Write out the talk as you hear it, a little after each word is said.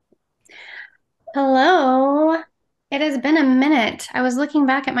Hello. It has been a minute. I was looking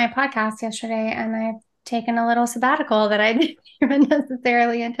back at my podcast yesterday and I've taken a little sabbatical that I didn't even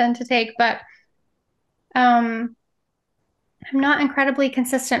necessarily intend to take, but um I'm not incredibly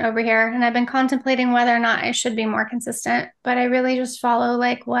consistent over here and I've been contemplating whether or not I should be more consistent, but I really just follow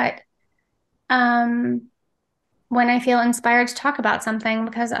like what um when I feel inspired to talk about something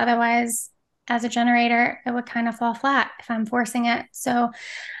because otherwise as a generator it would kind of fall flat if I'm forcing it. So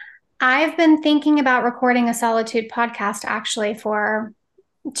I've been thinking about recording a Solitude podcast actually for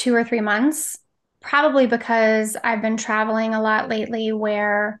 2 or 3 months, probably because I've been traveling a lot lately.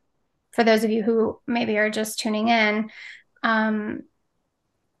 Where, for those of you who maybe are just tuning in, um,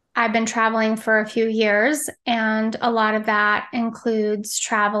 I've been traveling for a few years, and a lot of that includes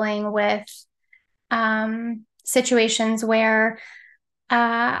traveling with situations where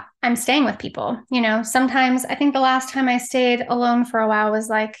I'm staying with people. Sometimes I think the last time I stayed alone for a while was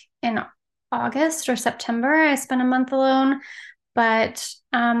like in August or September. I spent a month alone. But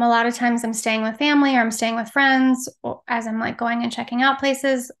a lot of times I'm staying with family or I'm staying with friends as I'm like going and checking out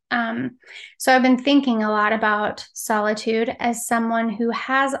places. So I've been thinking a lot about solitude as someone who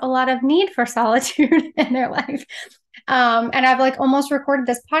has a lot of need for solitude in their life. And I've like almost recorded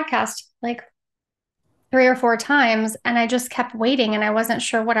this podcast like 3 or 4 times, and I just kept waiting and I wasn't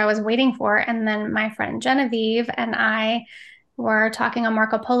sure what I was waiting for. And then my friend Genevieve and I were talking on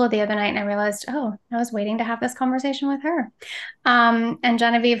Marco Polo the other night, and I realized, oh, I was waiting to have this conversation with her. And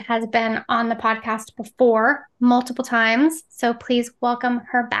Genevieve has been on the podcast before multiple times. So please welcome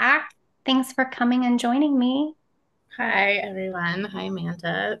her back. Thanks for coming and joining me. Hi, everyone. Hi,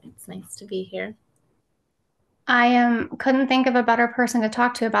 Amanda. It's nice to be here. I couldn't think of a better person to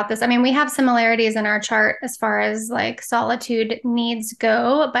talk to about this. I mean, we have similarities in our chart as far as like solitude needs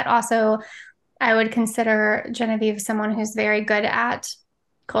go, but also I would consider Genevieve someone who's very good at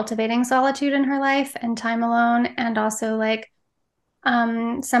cultivating solitude in her life and time alone, and also like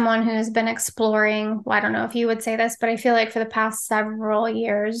someone who's been exploring. Well, I don't know if you would say this, but I feel like for the past several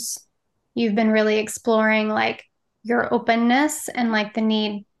years, you've been really exploring like your openness and like the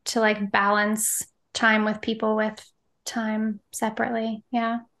need to like balance time with people with time separately.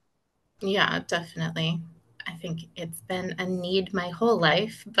 Yeah. Yeah, definitely. I think it's been a need my whole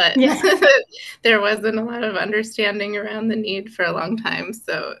life, but Yeah. there wasn't a lot of understanding around the need for a long time.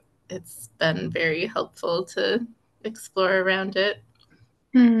 So it's been very helpful to explore around it.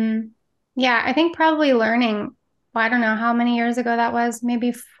 Hmm. Yeah. I think probably learning, well, I don't know how many years ago that was,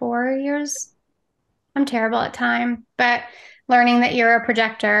 maybe 4 years. I'm terrible at time, but learning that you're a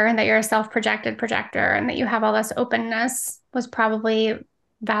projector and that you're a self-projected projector and that you have all this openness was probably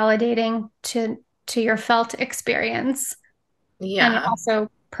validating to your felt experience and Yeah, also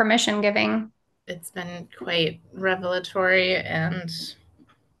permission giving. it's been quite revelatory and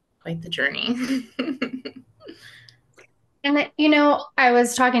quite the journey. And I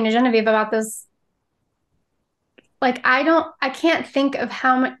was talking to Genevieve about this. Like I can't think of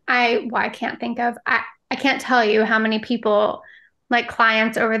how many I can't think of I can't tell you how many people, like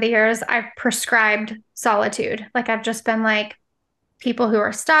clients over the years, I've prescribed solitude. Like I've just been like, people who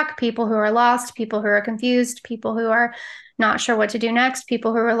are stuck, people who are lost, people who are confused, people who are not sure what to do next,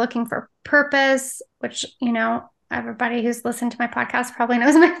 people who are looking for purpose, which, everybody who's listened to my podcast probably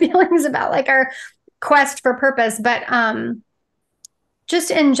knows my feelings about like our quest for purpose. But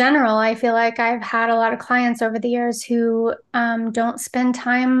just in general, I feel like I've had a lot of clients over the years who don't spend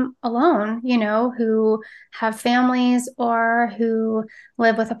time alone, who have families or who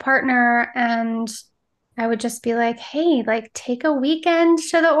live with a partner. And I would just be like, hey, like take a weekend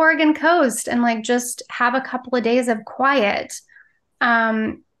to the Oregon coast and like just have a couple of days of quiet.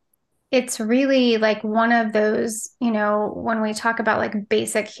 Um, it's really like one of those, when we talk about like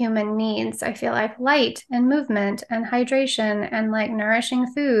basic human needs, I feel like light and movement and hydration and like nourishing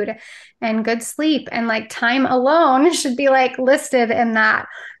food and good sleep and like time alone should be like listed in that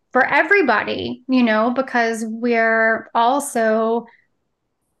for everybody, because we're also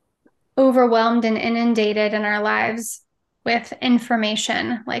overwhelmed and inundated in our lives with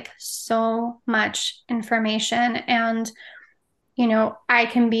information, like so much information. And I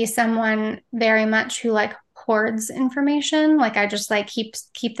can be someone very much who like hoards information. Like I just like keep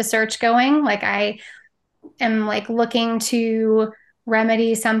the search going. Like I am like looking to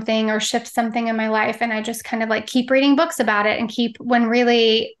remedy something or shift something in my life, and I just kind of like keep reading books about it and keep when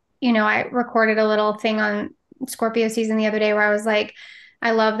really, I recorded a little thing on Scorpio season the other day where I was like,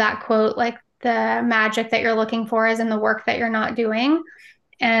 I love that quote, like the magic that you're looking for is in the work that you're not doing.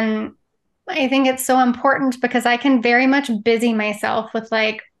 And I think it's so important because I can very much busy myself with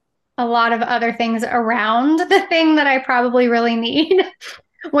like a lot of other things around the thing that I probably really need.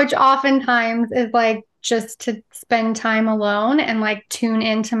 which oftentimes is like just to spend time alone and like tune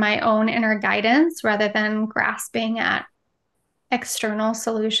into my own inner guidance rather than grasping at external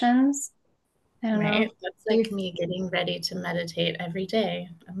solutions. I don't know. Right? That's like me getting ready to meditate every day.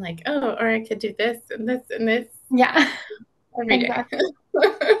 I'm like, oh, or I could do this and this and this Yeah, every day. exactly.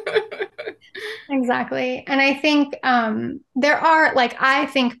 Exactly. And I think there are, like, I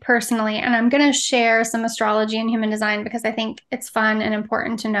think personally, and I'm going to share some astrology and human design because I think it's fun and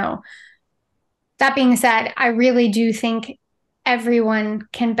important to know. That being said, I really do think everyone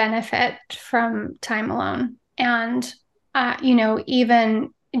can benefit from time alone. And,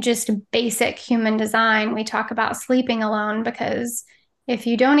 even just basic human design, we talk about sleeping alone because if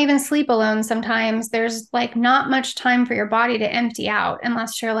you don't even sleep alone, sometimes there's like not much time for your body to empty out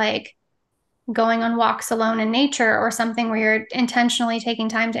unless you're like going on walks alone in nature or something where you're intentionally taking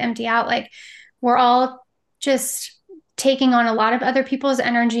time to empty out. Like we're all just taking on a lot of other people's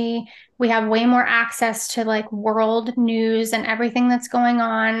energy. We have way more access to like world news and everything that's going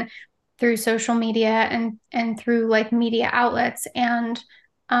on through social media and through like media outlets. And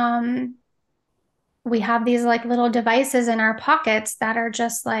um we have these like little devices in our pockets that are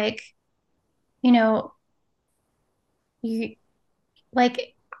just like, you know, you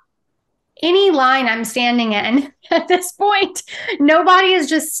like any line I'm standing in at this point, nobody is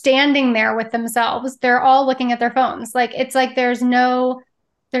just standing there with themselves. They're all looking at their phones. Like it's like there's not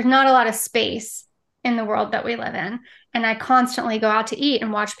a lot of space in the world that we live in. And I constantly go out to eat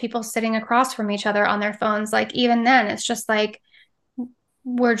and watch people sitting across from each other on their phones. Like even then, it's just like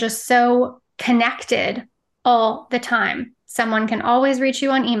we're just so connected all the time. Someone can always reach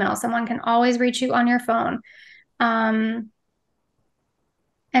you on email, someone can always reach you on your phone. Um,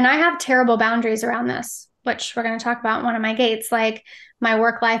 and I have terrible boundaries around this, which we're going to talk about in one of my gates, like my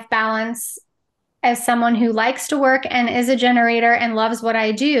work life balance as someone who likes to work and is a generator and loves what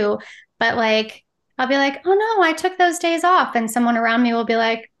I do. But like, I'll be like, oh no, I took those days off. And someone around me will be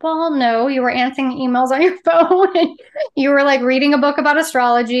like, well, no, you were answering emails on your phone and you were like reading a book about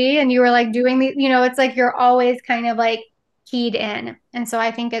astrology and you were like doing it's like you're always kind of like keyed in. And so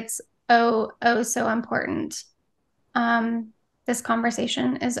I think it's oh, so important. Um, this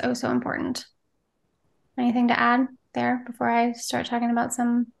conversation is oh so important. Anything to add there before I start talking about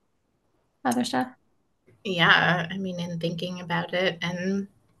some other stuff? Yeah, I mean, in thinking about it, and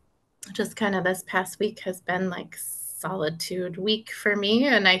just kind of this past week has been like solitude week for me.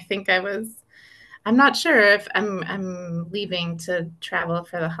 And I think I'm not sure if I'm leaving to travel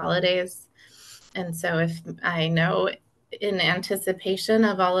for the holidays. And so if I know in anticipation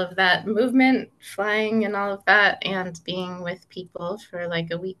of all of that movement, flying and all of that, and being with people for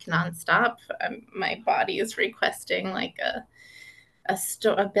like a week nonstop, my body is requesting like a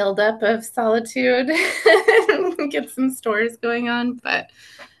buildup of solitude, get some stores going on. But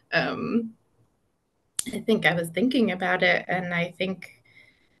um, I think I was thinking about it, and I think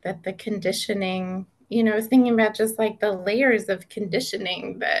that the conditioning, I was thinking about just like the layers of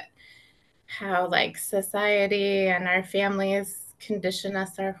conditioning that how like society and our families condition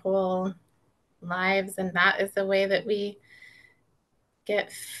us our whole lives. And that is the way that we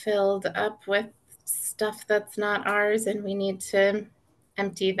get filled up with stuff that's not ours. And we need to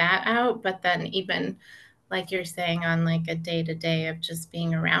empty that out. But then, even like you're saying, on like a day to day of just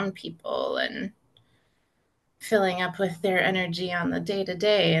being around people and filling up with their energy on the day to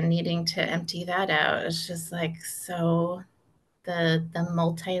day and needing to empty that out, it's just like so the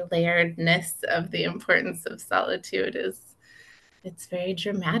multi-layeredness of the importance of solitude is it's very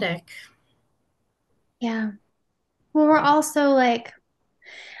dramatic. Yeah. Well, we're also like,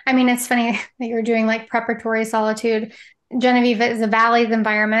 I mean, it's funny that you're doing like preparatory solitude. Genevieve is a Valley's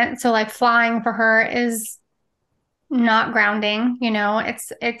environment, so like flying for her is not grounding,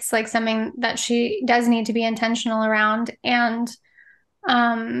 it's like something that she does need to be intentional around. And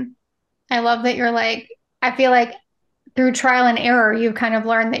um I love that you're like, I feel like through trial and error, you've kind of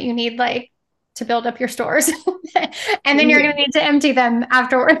learned that you need like to build up your stores and then you're going to need to empty them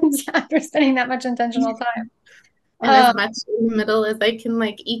afterwards after spending that much intentional time. And Um, as much in the middle as I can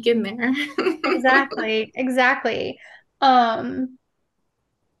like eke in there. exactly, exactly. Um,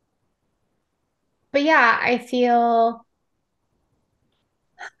 but yeah, I feel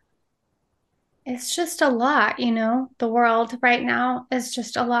it's just a lot, the world right now is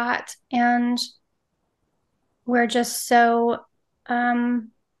just a lot. And we're just so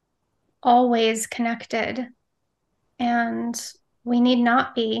um, always connected. And we need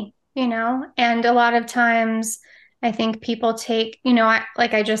not be. And a lot of times, I think people take,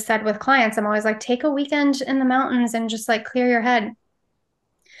 like I just said with clients, I'm always like, take a weekend in the mountains and just like clear your head.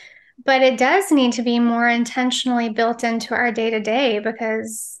 but it does need to be more intentionally built into our day to day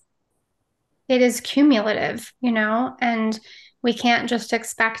because it is cumulative, and we can't just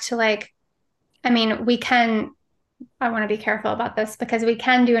expect to I mean, we can, I want to be careful about this because we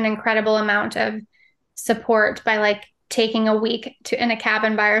can do an incredible amount of support by taking a week to in a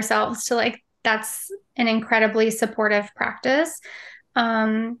cabin by ourselves to that's an incredibly supportive practice.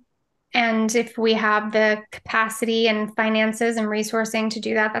 Um, and if we have the capacity and finances and resourcing to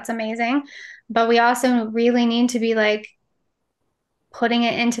do that, that's amazing. But we also really need to be putting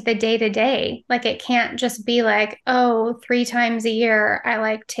it into the day to day. Like it can't just be oh, 3 times a year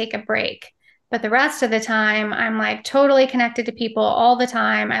I take a break. But the rest of the time, I'm totally connected to people all the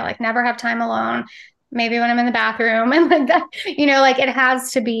time. I never have time alone. Maybe when I'm in the bathroom and that, it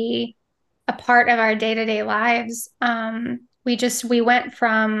has to be a part of our day to day lives. We went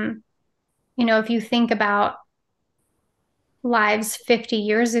from, if you think about lives 50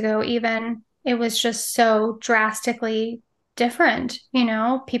 years ago, even, it was just so drastically different.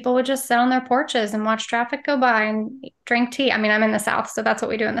 People would just sit on their porches and watch traffic go by and drink tea. I mean, I'm in the South, so that's what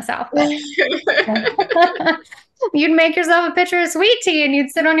we do in the South, but you'd make yourself a pitcher of sweet tea and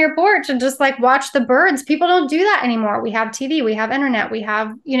you'd sit on your porch and just watch the birds. People don't do that anymore. We have TV, we have internet, we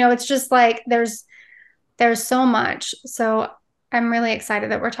have, it's just there's so much. So I'm really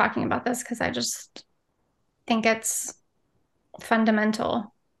excited that we're talking about this because I just think it's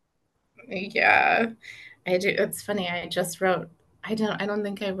fundamental. Yeah, I do. It's funny. I just wrote. I don't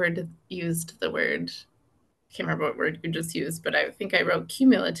think I used the word. I can't remember what word you just used, but I think I wrote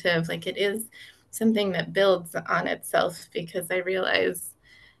cumulative. Like it is something that builds on itself because I realize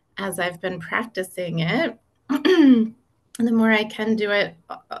as I've been practicing it, the more I can do it,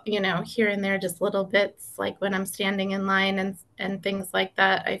 here and there, just little bits, like when I'm standing in line and things like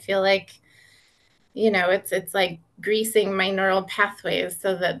that. I feel like it's like greasing my neural pathways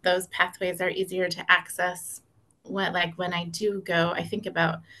so that those pathways are easier to access when I do go.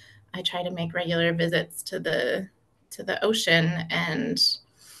 I try to make regular visits to the ocean, and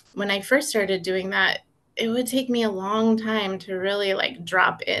when I first started doing that, it would take me a long time to really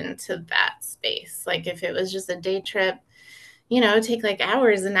drop into that space. Like if it was just a day trip, it'd take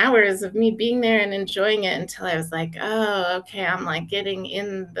hours and hours of me being there and enjoying it until I was like, oh, okay, I'm getting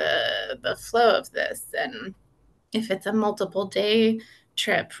in the flow of this. And if it's a multiple day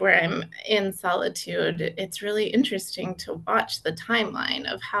trip where I'm in solitude, it's really interesting to watch the timeline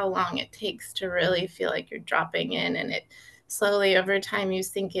of how long it takes to really feel like you're dropping in, and it slowly over time you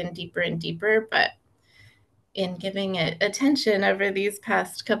sink in deeper and deeper. But in giving it attention over these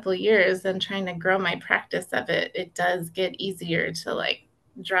past couple years and trying to grow my practice of it, it does get easier to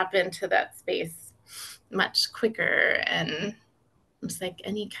drop into that space much quicker. And it's like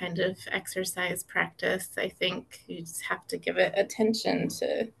any kind of exercise practice. I think you just have to give it attention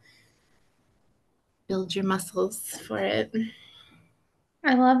to build your muscles for it.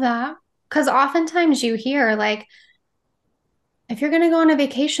 I love that. Because oftentimes you hear, if you're going to go on a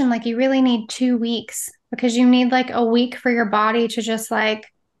vacation, you really need 2 weeks because you need a week for your body to just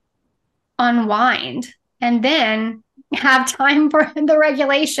unwind and then have time for the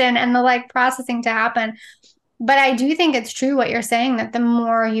regulation and the processing to happen. But I do think it's true what you're saying that the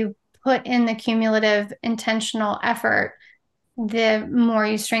more you put in the cumulative intentional effort, the more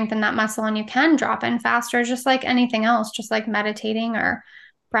you strengthen that muscle and you can drop in faster, just like anything else, just like meditating or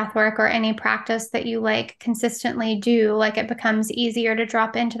breath work or any practice that you consistently do. It becomes easier to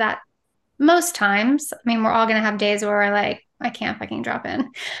drop into that most times. I mean, we're all going to have days where we're I can't fucking drop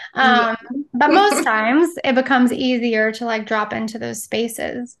in. Yeah. Um, but most times it becomes easier to drop into those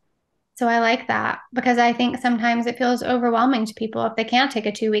spaces. So I like that because I think sometimes it feels overwhelming to people if they can't take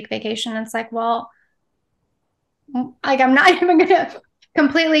a 2 week vacation. It's well, I'm not even gonna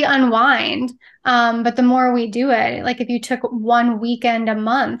completely unwind. But the more we do it, if you took one weekend a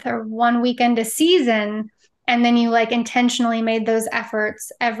month or one weekend a season, and then you intentionally made those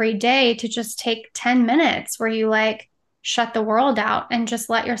efforts every day to just take 10 minutes where you shut the world out and just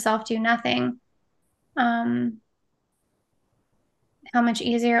let yourself do nothing. Um, how much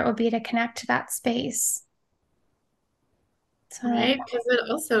easier it would be to connect to that space. So I like Right, because it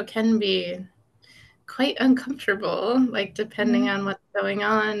also can be quite uncomfortable, depending that. on what's going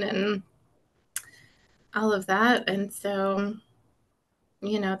on and all of that. And so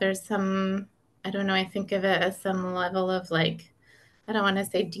there's some, I don't know, I think of it as some level of I don't want to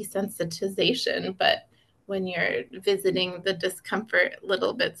say desensitization, but when you're visiting the discomfort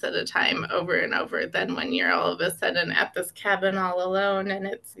little bits at a time over and over, then when you're all of a sudden at this cabin all alone and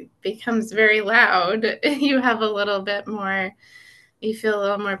it becomes very loud, you have a little bit more, you feel a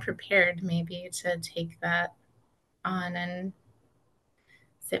little more prepared maybe to take that on. And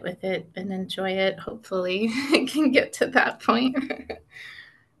sit with it and enjoy it. Hopefully, it can get to that point.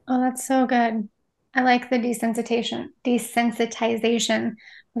 Oh, that's so good. I like the desensitization,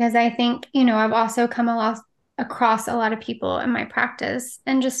 because I think, I've also across a lot of people in my practice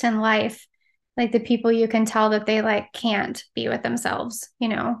and just in life, like the people you can tell that they like can't be with themselves.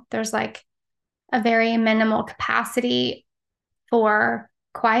 There's like a very minimal capacity for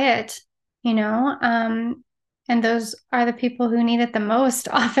quiet, you know? And those are the people who need it the most,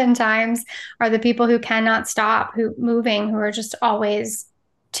 oftentimes, are the people who cannot stop moving, who are just always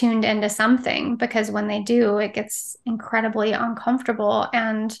tuned into something, because when they do, it gets incredibly uncomfortable.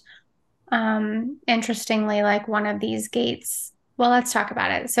 And interestingly, like one of these gates, well, let's talk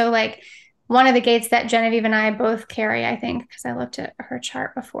about it. So, like, one of the gates that Genevieve and I both carry, I think, because I looked at her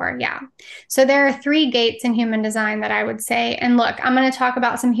chart before. Yeah. So there are three gates in human design that I would say. And look, I'm going to talk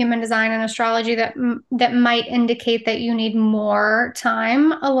about some human design and astrology that might indicate that you need more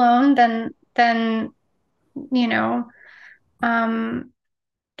time alone than you know um,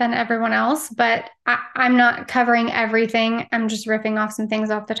 than everyone else. But I'm not covering everything. I'm just ripping off some things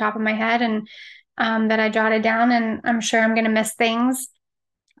off the top of my head, and that I jotted down, and I'm sure I'm going to miss things.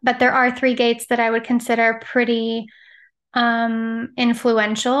 But there are three gates that I would consider pretty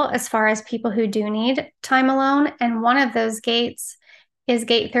influential as far as people who do need time alone. And one of those gates is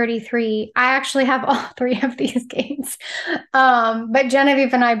gate 33. I actually have all three of these gates. But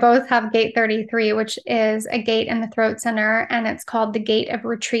Genevieve and I both have gate 33, which is a gate in the throat center, and it's called the gate of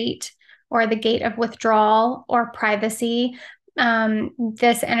retreat or the gate of withdrawal or privacy.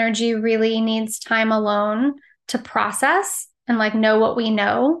 This energy really needs time alone to process and like know what we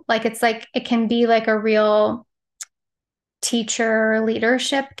know. Like it's like it can be like a real teacher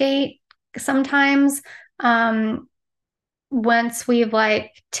leadership gate sometimes. Um, Once we've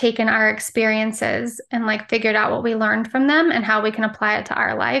like taken our experiences and like figured out what we learned from them and how we can apply it to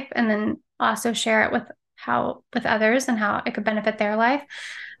our life, and then also share it with others and how it could benefit their life.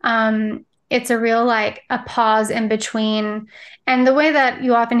 It's a real like a pause in between. And the way that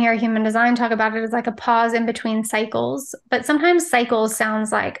you often hear human design talk about it is like a pause in between cycles. But sometimes cycles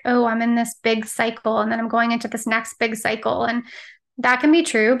sounds like, oh, I'm in this big cycle and then I'm going into this next big cycle. And that can be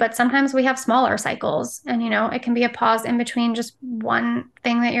true, but sometimes we have smaller cycles, and it can be a pause in between just one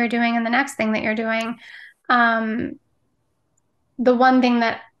thing that you're doing and the next thing that you're doing. Um, the one thing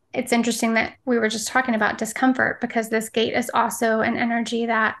that it's interesting that we were just talking about discomfort, because this gate is also an energy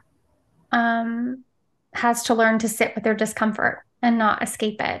that um, has to learn to sit with their discomfort and not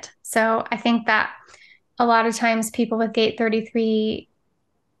escape it. So I think that a lot of times people with gate 33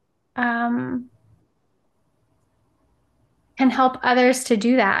 um, can help others to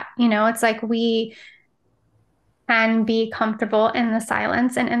do that. It's like we can be comfortable in the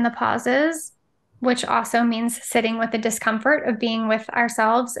silence and in the pauses, which also means sitting with the discomfort of being with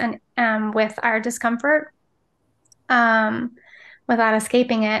ourselves and with our discomfort, um, without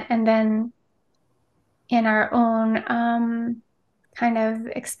escaping it. And then in our own kind of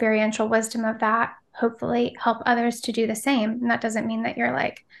experiential wisdom of that, hopefully help others to do the same. And that doesn't mean that you're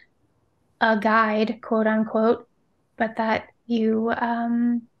like a guide, quote unquote, but that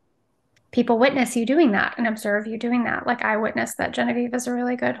people witness you doing that and observe you doing that. Like I witnessed that Genevieve is a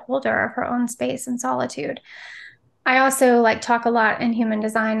really good holder of her own space and solitude. I also like talk a lot in human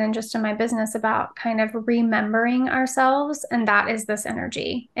design and just in my business about kind of remembering ourselves. And that is this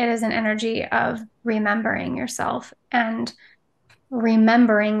energy. It is an energy of remembering yourself, and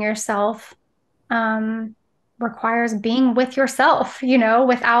remembering yourself um, requires being with yourself,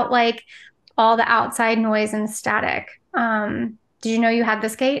 without like all the outside noise and static. Did you know you had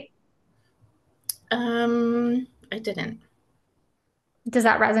this gate? I didn't. Does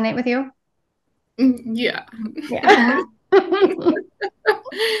that resonate with you? Yeah. Yeah.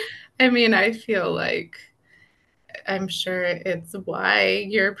 I mean, I feel like I'm sure it's why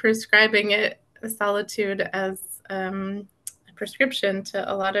you're prescribing it, solitude, as a prescription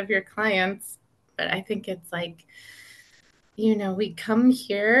to a lot of your clients. But I think it's like, we come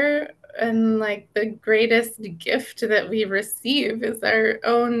here and like the greatest gift that we receive is our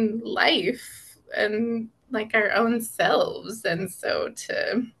own life and like our own selves. And so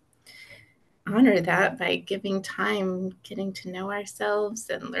to honor that by giving time, getting to know ourselves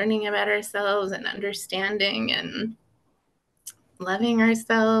and learning about ourselves and understanding and loving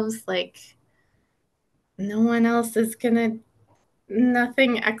ourselves, like no one else is gonna,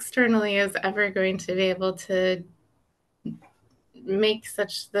 nothing externally is ever going to be able to make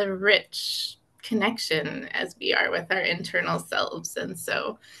such the rich connection as we are with our internal selves. And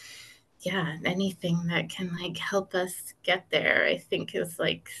so yeah, anything that can like help us get there, I think is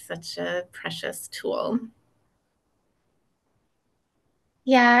like such a precious tool.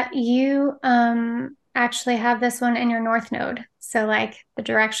 Yeah, you actually have this one in your north node. So like the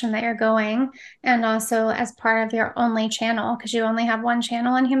direction that you're going, and also as part of your only channel, because you only have one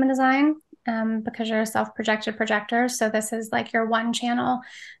channel in human design, because you're a self-projected projector. So this is like your one channel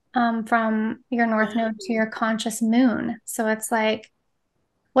from your north node to your conscious moon. So it's like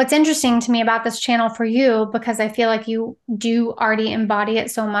what's interesting to me about this channel for you, because I feel like you do already embody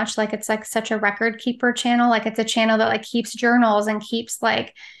it so much, like it's like such a record keeper channel. Like it's a channel that like keeps journals and keeps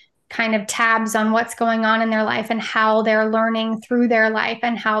like kind of tabs on what's going on in their life and how they're learning through their life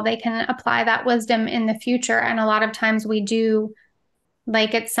and how they can apply that wisdom in the future. And a lot of times we do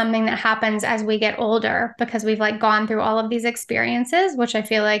like it's something that happens as we get older because we've like gone through all of these experiences, which I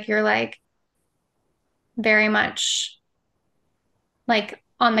feel like you're like very much like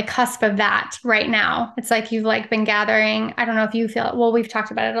on the cusp of that right now. It's like you've like been gathering, I don't know if you feel, well, we've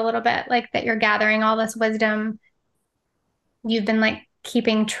talked about it a little bit, like that you're gathering all this wisdom. You've been like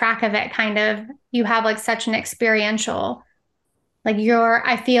keeping track of it kind of. You have like such an experiential, like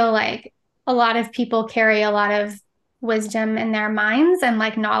I feel like a lot of people carry a lot of wisdom in their minds and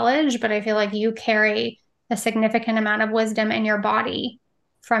like knowledge, but I feel like you carry a significant amount of wisdom in your body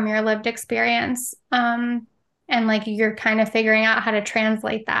from your lived experience. And like you're kind of figuring out how to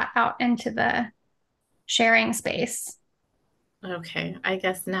translate that out into the sharing space. Okay, I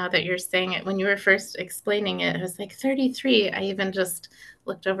guess now that you're saying it, when you were first explaining it, it was like 33. I even just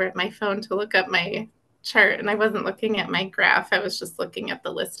looked over at my phone to look up my chart and I wasn't looking at my graph. I was just looking at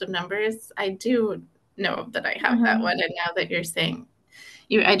the list of numbers. I do know that I have that Mm-hmm. one. And now that you're saying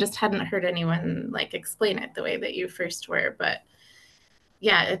I just hadn't heard anyone like explain it the way that you first were. But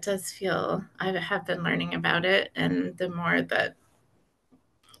yeah, it does feel, I have been learning about it. And the more that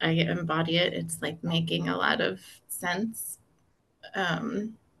I embody it, it's like making a lot of sense.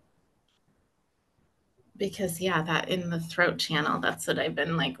 Um, because yeah, that in the throat channel, that's what I've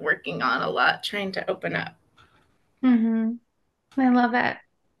been like working on a lot, trying to open up. Mm-hmm. I love it.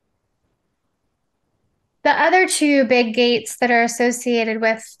 The other two big gates that are associated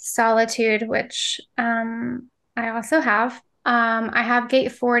with solitude, which I also have, I have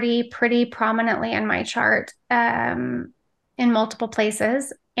gate 40 pretty prominently in my chart in multiple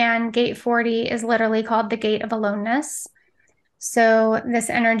places. And gate 40 is literally called the gate of aloneness. So this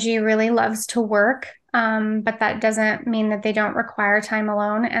energy really loves to work, but that doesn't mean that they don't require time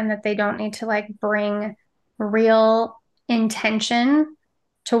alone and that they don't need to like bring real intention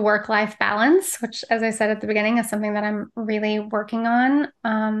to work life balance, which, as I said at the beginning, is something that I'm really working on.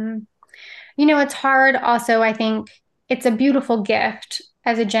 It's hard also, I think it's a beautiful gift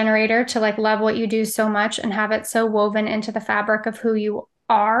as a generator to like love what you do so much and have it so woven into the fabric of who you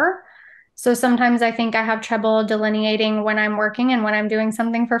are. So sometimes I think I have trouble delineating when I'm working and when I'm doing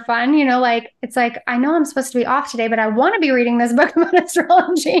something for fun. Like it's like I know I'm supposed to be off today, but I want to be reading this book about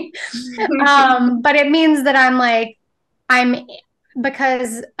astrology. But it means that I'm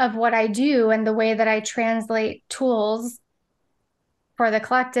because of what I do and the way that I translate tools for the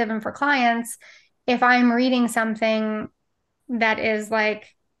collective and for clients, if I'm reading something that is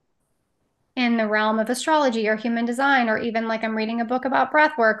like in the realm of astrology or human design, or even like I'm reading a book about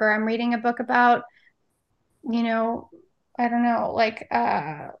breath work, or I'm reading a book about, you know, I don't know, like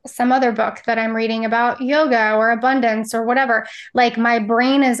some other book that I'm reading about yoga or abundance or whatever. Like my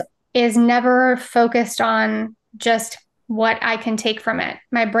brain is never focused on just what I can take from it.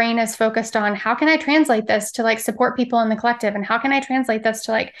 My brain is focused on how can I translate this to like support people in the collective, and how can I translate this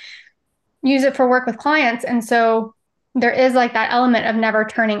to like use it for work with clients. And so there is like that element of never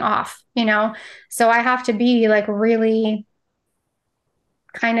turning off. So I have to be like really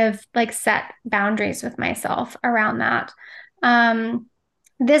kind of like set boundaries with myself around that. Um,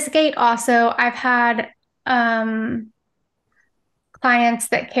 this gate also, I've had clients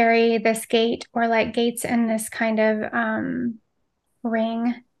that carry this gate or like gates in this kind of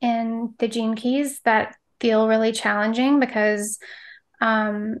ring in the gene keys that feel really challenging because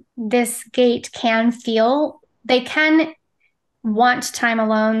this gate they can want time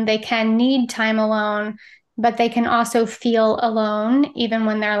alone, they can need time alone, but they can also feel alone even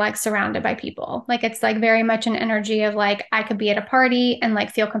when they're like surrounded by people. Like it's like very much an energy of like I could be at a party and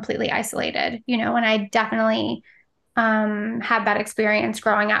like feel completely isolated. And I definitely had that experience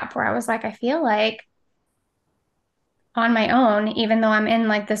growing up where I was like, I feel like on my own, even though I'm in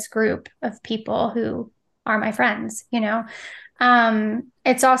like this group of people who are my friends.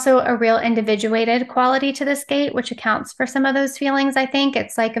 It's also a real individuated quality to this gate, which accounts for some of those feelings. I think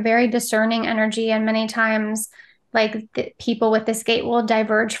it's like a very discerning energy, and many times, like people with this gate will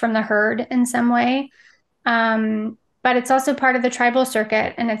diverge from the herd in some way. But it's also part of the tribal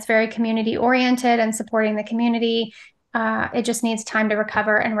circuit, and it's very community oriented and supporting the community. it just needs time to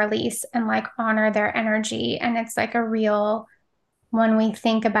recover and release and like honor their energy. And it's like a real, when we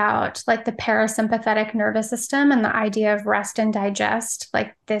think about like the parasympathetic nervous system and the idea of rest and digest,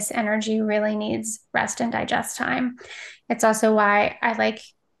 like this energy really needs rest and digest time. It's also why I like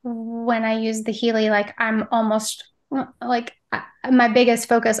when I use the Healy, like I'm almost like my biggest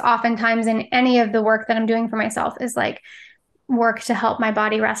focus oftentimes in any of the work that I'm doing for myself is like work to help my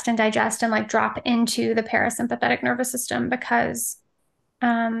body rest and digest and like drop into the parasympathetic nervous system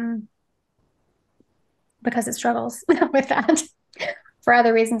um because it struggles with that for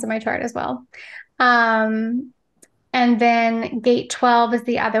other reasons in my chart as well. Um, and then gate 12 is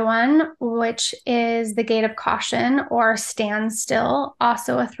the other one, which is the gate of caution or standstill,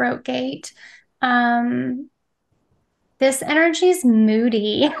 also a throat gate. Um, this energy is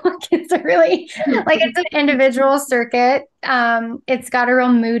moody. It's a really like it's an individual circuit. It's got a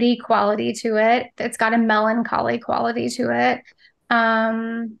real moody quality to it. It's got a melancholy quality to it.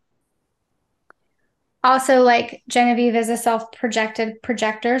 Um, Also, like Genevieve is a self-projected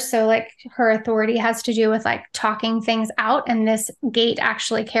projector, so like her authority has to do with like talking things out, and this gate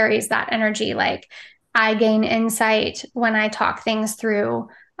actually carries that energy. Like I gain insight when I talk things through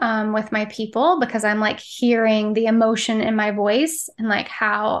with my people because I'm like hearing the emotion in my voice and like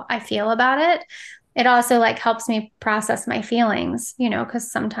how I feel about it. It also like helps me process my feelings,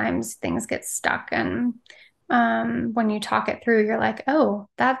 because sometimes things get stuck, and when you talk it through, you're like, oh,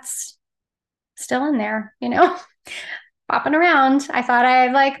 that's still in there, bopping around. I thought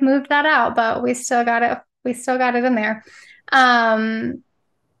I like moved that out, but we still got it. We still got it in there. Um,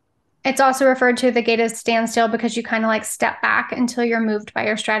 it's also referred to the gate as standstill because you kind of like step back until you're moved by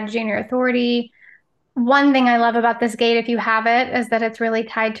your strategy and your authority. One thing I love about this gate, if you have it, is that it's really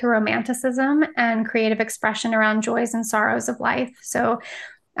tied to romanticism and creative expression around joys and sorrows of life. So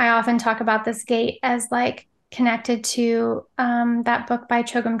I often talk about this gate as like connected to that book by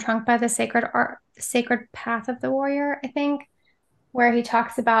Chogyam Trungpa, The Sacred Path of the Warrior, I think, where he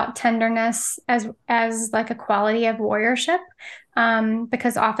talks about tenderness as like a quality of warriorship,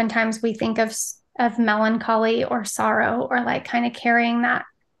 because oftentimes we think of melancholy or sorrow or like kind of carrying that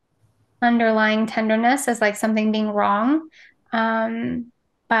underlying tenderness as like something being wrong,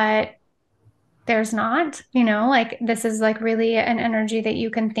 but there's not, like this is like really an energy that you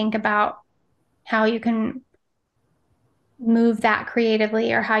can think about how you can move that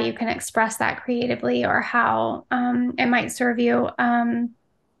creatively or how you can express that creatively or how it might serve you. And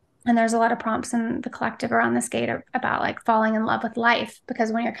there's a lot of prompts in the collective around this gate about like falling in love with life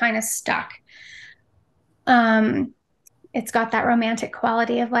because when you're kind of stuck, um, it's got that romantic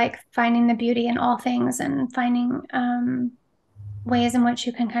quality of like finding the beauty in all things and finding ways in which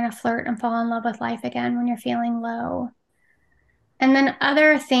you can kind of flirt and fall in love with life again when you're feeling low. And then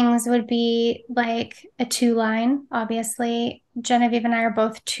other things would be like a two line. Obviously, Genevieve and I are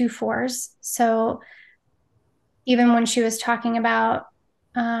both 2/4s. So even when she was talking about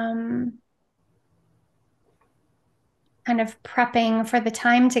um, kind of prepping for the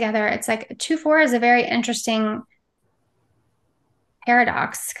time together, it's like 2/4 is a very interesting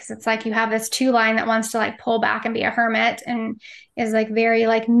paradox because it's like you have this two line that wants to like pull back and be a hermit and is like very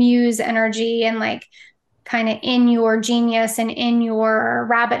like muse energy and like kind of in your genius and in your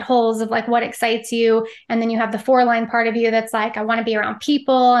rabbit holes of like what excites you. And then you have the 4 line part of you that's like, I want to be around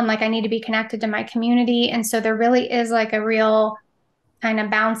people and like I need to be connected to my community. And so there really is like a real kind of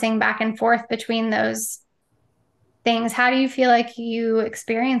bouncing back and forth between those things. How do you feel like you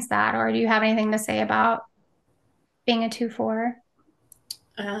experience that? Or do you have anything to say about being a 2/4?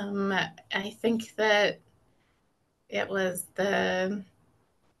 I think that it was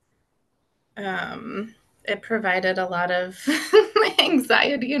it provided a lot of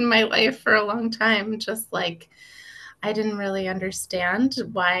anxiety in my life for a long time. Just like I didn't really understand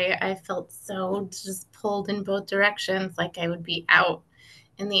why I felt so just pulled in both directions. Like I would be out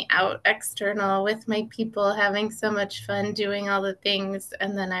in the out external with my people, having so much fun doing all the things.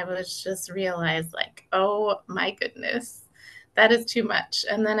 And then I was just realized, like, oh my goodness, that is too much.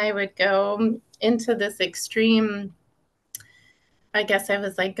 And then I would go into this extreme. I guess I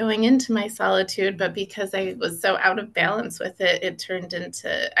was like going into my solitude, but because I was so out of balance with it, it turned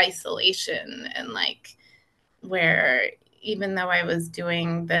into isolation and like where even though I was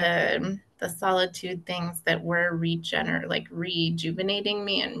doing the solitude things that were like rejuvenating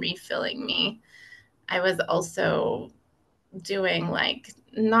me and refilling me, I was also doing like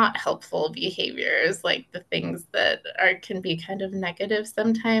not helpful behaviors, like the things that are can be kind of negative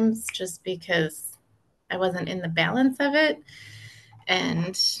sometimes just because I wasn't in the balance of it.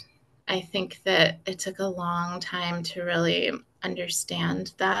 And I think that it took a long time to really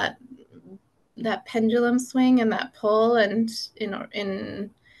understand that that pendulum swing and that pull, and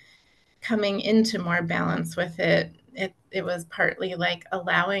in coming into more balance with it was partly like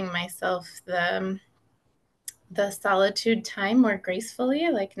allowing myself the solitude time more gracefully,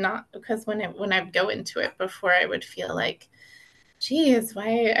 like not because when I'd go into it before, I would feel like, geez,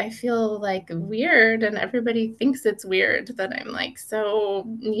 why I feel like weird and everybody thinks it's weird that I'm like so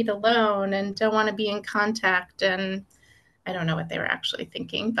need alone and don't want to be in contact. And I don't know what they were actually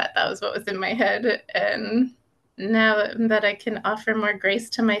thinking, but that was what was in my head. And now that I can offer more grace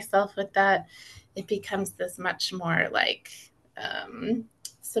to myself with that, it becomes this much more like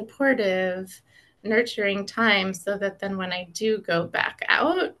supportive, nurturing time, so that then when I do go back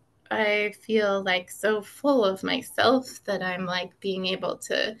out, I feel like so full of myself that I'm like being able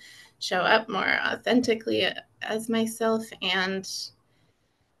to show up more authentically as myself and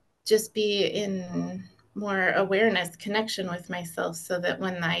just be in more awareness connection with myself, so that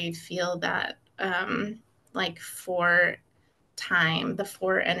when I feel that like for time, the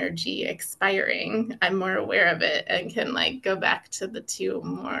four energy expiring, I'm more aware of it and can like go back to the two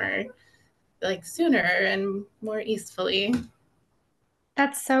more like sooner and more easefully.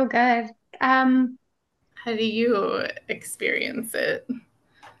 That's so good. Um, How do you experience it?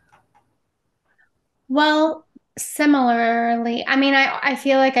 Well, similarly, I mean, I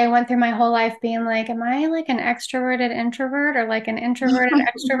feel like I went through my whole life being like, am I like an extroverted introvert or like an introverted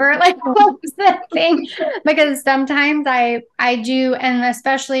extrovert? Like, what's the thing? Because sometimes I do, and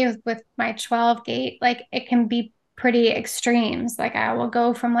especially with my 12 gate, like it can be pretty extremes. Like I will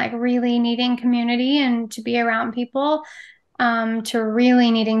go from like really needing community and to be around people, to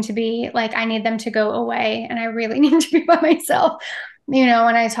really needing to be like, I need them to go away and I really need to be by myself. When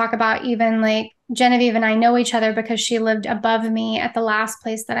I talk about even like Genevieve and I know each other because she lived above me at the last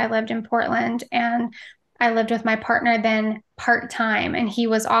place that I lived in Portland. And I lived with my partner then part time, and he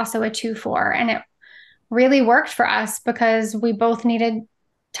was also a 2-4. And it really worked for us because we both needed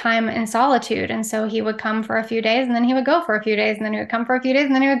time in solitude. And so he would come for a few days and then he would go for a few days and then he would come for a few days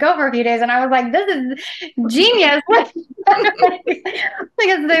and then he would go for a few days. And I was like, this is genius. Because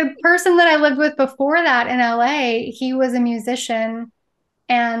the person that I lived with before that in LA, he was a musician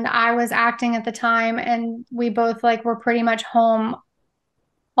and I was acting at the time. And we both like were pretty much home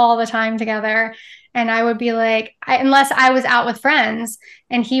all the time together. And I would be like, unless I was out with friends,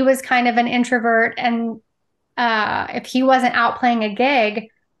 and he was kind of an introvert. And if he wasn't out playing a gig,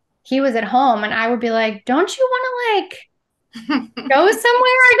 he was at home, and I would be like, "Don't you want to like go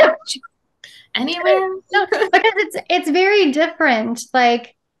somewhere?" Don't you? Anywhere? No, because it's very different,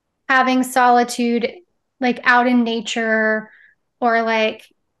 like having solitude, like out in nature, or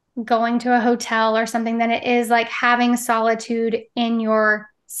like going to a hotel or something, than it is like having solitude in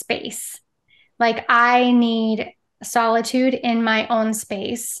your space. Like I need solitude in my own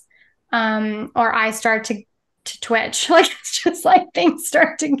space, or I start to twitch. Like it's just like things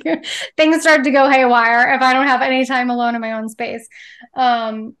start to go haywire if I don't have any time alone in my own space.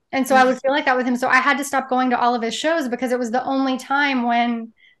 And so I would feel like that with him. So I had to stop going to all of his shows because it was the only time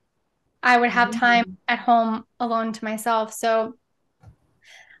when I would have time at home alone to myself. So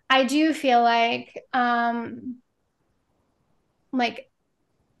I do feel like I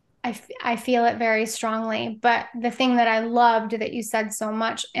feel it very strongly. But the thing that I loved that you said so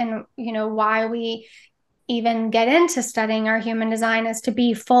much, and why we even get into studying our human design, is to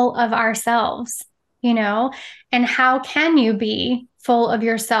be full of ourselves, you know? And how can you be full of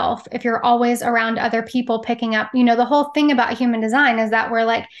yourself if you're always around other people picking up, the whole thing about human design is that we're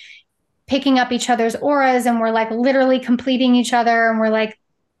like picking up each other's auras, and we're like literally completing each other, and we're like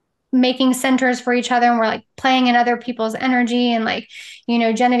making centers for each other, and we're like playing in other people's energy. And like,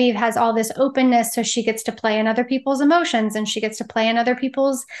 Genevieve has all this openness, so she gets to play in other people's emotions, and she gets to play in other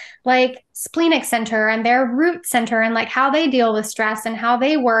people's like splenic center and their root center, and like how they deal with stress and how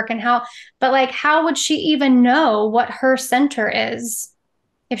they work and but like how would she even know what her center is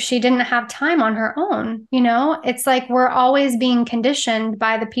if she didn't have time on her own? It's like we're always being conditioned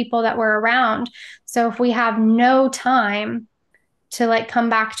by the people that we're around. So if we have no time to like come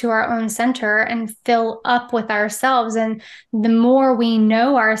back to our own center and fill up with ourselves, and the more we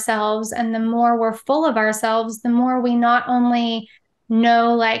know ourselves and the more we're full of ourselves, the more we not only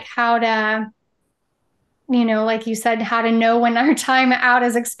know like how to, like you said, how to know when our time out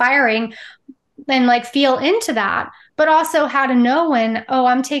is expiring and like feel into that, but also how to know when, oh,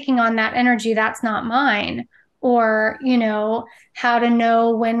 I'm taking on that energy that's not mine. Or, how to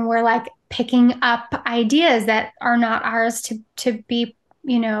know when we're like picking up ideas that are not ours to be,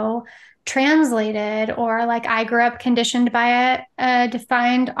 translated. Or like I grew up conditioned by a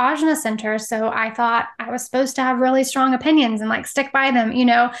defined ajna center. So I thought I was supposed to have really strong opinions and like stick by them.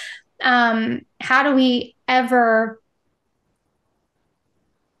 How do we ever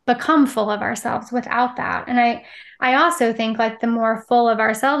become full of ourselves without that? And I also think like the more full of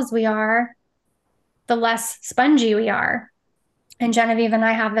ourselves we are, the less spongy we are. And Genevieve and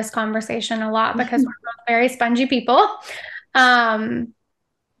I have this conversation a lot because we're both very spongy people. Um,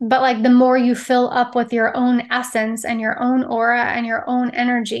 but like the more you fill up with your own essence and your own aura and your own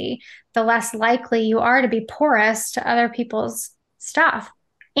energy, the less likely you are to be porous to other people's stuff.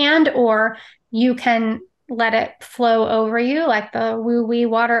 And or you can let it flow over you like the woo wee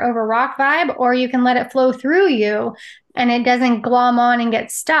water over rock vibe, or you can let it flow through you and it doesn't glom on and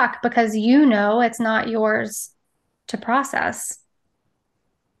get stuck because you know it's not yours to process.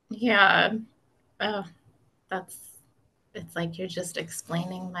 Yeah. Oh, that's it's like you're just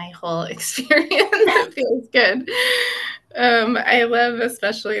explaining my whole experience. It feels good. I love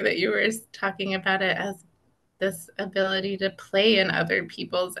especially that you were talking about it as this ability to play in other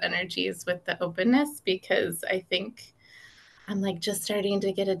people's energies with the openness, because I think I'm like just starting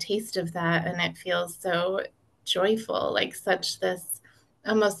to get a taste of that, and it feels so joyful, like such this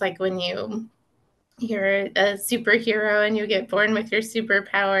almost like when you're a superhero and you get born with your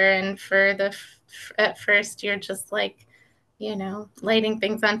superpower, and for the at first you're just like, lighting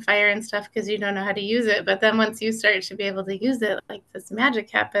things on fire and stuff because you don't know how to use it, but then once you start to be able to use it, like this magic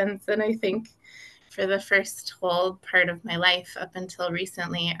happens. And I think for the first whole part of my life up until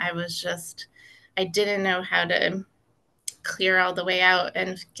recently, I didn't know how to clear all the way out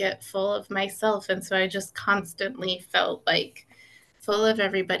and get full of myself, and so I just constantly felt like full of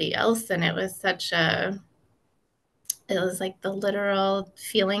everybody else. And it was like the literal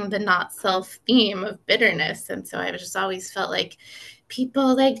feeling the not self theme of bitterness. And so I just always felt like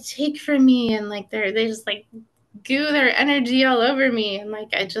people like take from me, and like they just like goo their energy all over me, and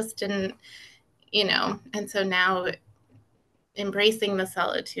like I just didn't, and so now embracing the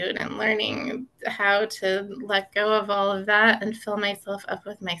solitude and learning how to let go of all of that and fill myself up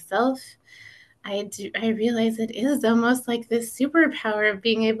with myself, I realize it is almost like this superpower of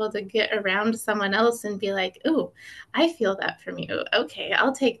being able to get around someone else and be like, "Ooh, I feel that from you. Okay,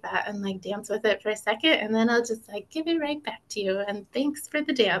 I'll take that," and like dance with it for a second, and then I'll just like give it right back to you, and thanks for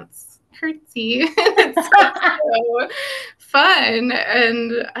the dance. Curtsy. It's like so fun,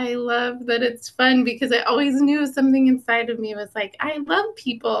 and I love that it's fun because I always knew something inside of me was like, I love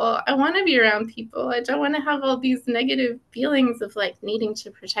people. I want to be around people. I don't want to have all these negative feelings of like needing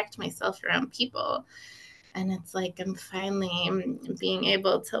to protect myself around people. And it's like I'm finally being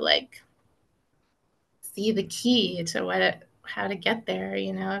able to like see the key to how to get there.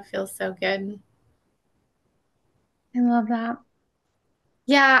 It feels so good. I love that.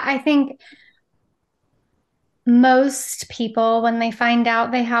 Yeah, I think most people, when they find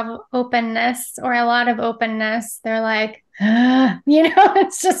out they have openness or a lot of openness, they're like,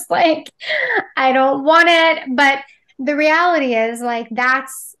 it's just like, I don't want it. But the reality is, like,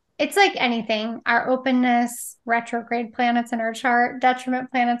 it's like anything. Our openness, retrograde planets in our chart,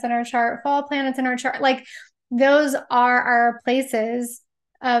 detriment planets in our chart, fall planets in our chart, like, those are our places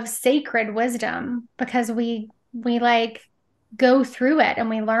of sacred wisdom because we like go through it and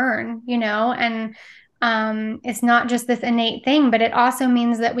we learn, and it's not just this innate thing, but it also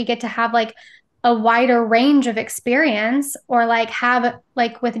means that we get to have like a wider range of experience, or like have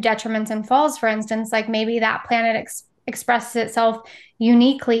like with detriments and falls, for instance, like maybe that planet expresses itself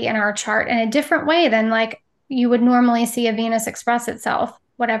uniquely in our chart in a different way than like you would normally see a Venus express itself,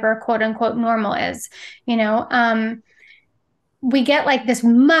 whatever quote unquote normal is, we get like this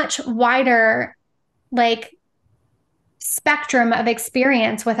much wider like spectrum of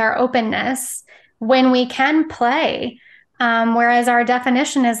experience with our openness when we can play. Whereas our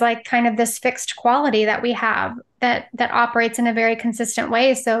definition is like kind of this fixed quality that we have that operates in a very consistent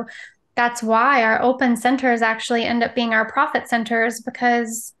way. So that's why our open centers actually end up being our profit centers,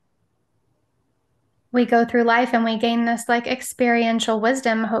 because we go through life and we gain this like experiential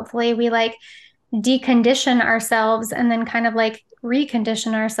wisdom. Hopefully, we like decondition ourselves and then kind of like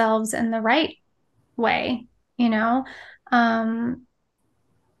recondition ourselves in the right way, you know? Um,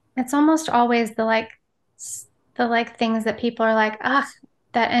 it's almost always the things that people are like, ugh,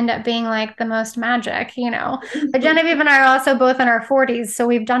 that end up being like the most magic. But Genevieve and I are also both in our 40s, so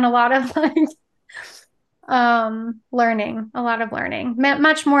we've done a lot of like learning, a lot of learning.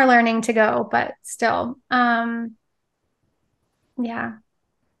 Much more learning to go, but still. Yeah.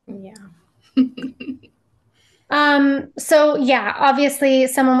 Yeah. So yeah, obviously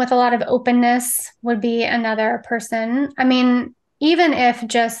someone with a lot of openness would be another person. I mean, even if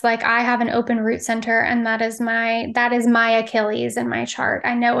just like I have an open root center and that is my Achilles in my chart.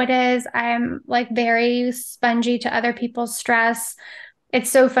 I know it is. I'm like very spongy to other people's stress. it's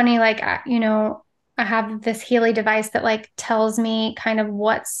so funny. Like, I have this Healy device that like tells me kind of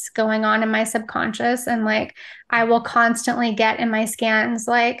what's going on in my subconscious. And like, I will constantly get in my scans,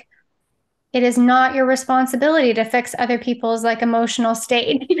 like, it is not your responsibility to fix other people's like emotional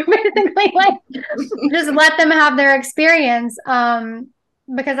state. Basically, like, just let them have their experience.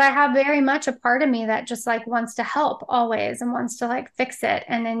 Because I have very much a part of me that just like wants to help always and wants to like fix it.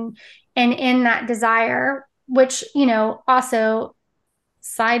 And in that desire, which, also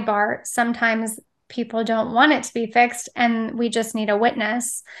sidebar, sometimes people don't want it to be fixed and we just need a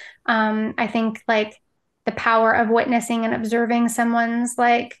witness. I think like the power of witnessing and observing someone's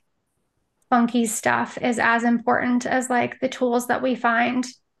like funky stuff is as important as like the tools that we find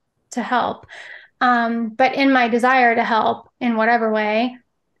to help. But in my desire to help in whatever way,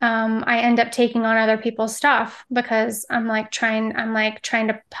 I end up taking on other people's stuff because I'm like trying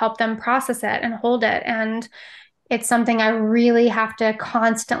to help them process it and hold it. And it's something I really have to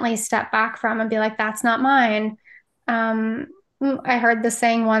constantly step back from and be like, that's not mine. Um, I heard this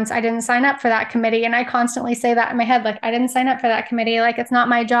saying once, I didn't sign up for that committee. And I constantly say that in my head, like, I didn't sign up for that committee. Like, it's not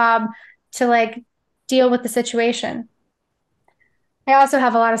my job to like deal with the situation. I also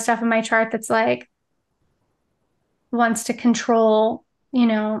have a lot of stuff in my chart that's like, wants to control,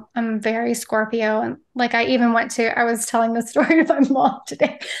 I'm very Scorpio. And like I was telling the story to my mom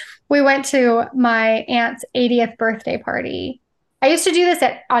today. We went to my aunt's 80th birthday party. I used to do this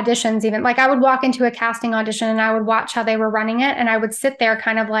at auditions, even like I would walk into a casting audition and I would watch how they were running it. And I would sit there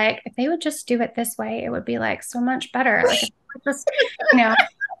kind of like, if they would just do it this way, it would be like so much better. Like, if just, you know,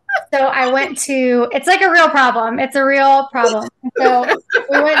 so I went to, it's like a real problem. It's a real problem. So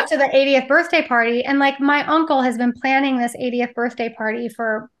we went to the 80th birthday party, and like my uncle has been planning this 80th birthday party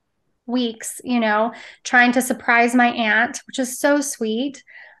for weeks, trying to surprise my aunt, which is so sweet.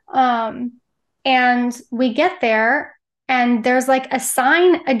 Um, and we get there, and there's like a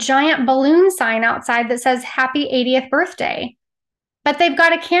sign, a giant balloon sign outside that says happy 80th birthday. But they've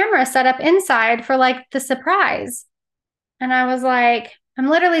got a camera set up inside for like the surprise. And I was like, I'm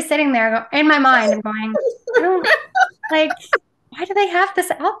literally sitting there in my mind, I'm going, I don't like, why do they have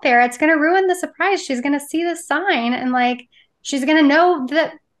this out there? It's going to ruin the surprise. She's going to see the sign and like, she's going to know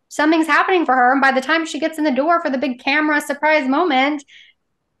that something's happening for her. And by the time she gets in the door for the big camera surprise moment,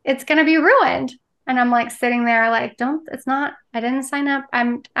 it's going to be ruined. And I'm like sitting there like, it's not, I didn't sign up.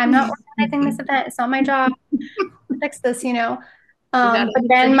 I'm not organizing this event. It's not my job to fix this. You gotta But be then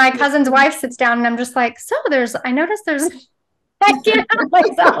pretty my clear. cousin's wife sits down and I'm just like, I noticed there's I can't help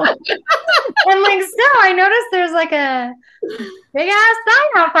myself. I'm like, so I noticed there's like a big ass sign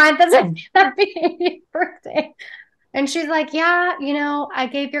out front that says happy 80th birthday. And she's like, yeah, I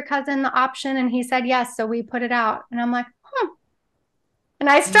gave your cousin the option and he said yes. So we put it out. And I'm like, hmm. And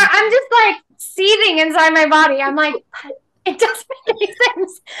I'm just like seething inside my body. I'm like, it doesn't make any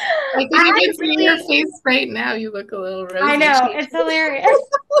sense. I can I even see your really, face right now. You look a little I rosy know, cheeked. it's hilarious.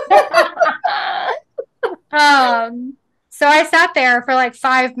 Um, so I sat there for like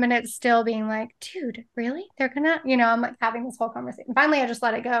 5 minutes still being like, dude, really? They're gonna, I'm like having this whole conversation. Finally, I just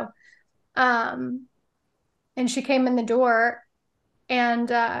let it go. Um, and she came in the door and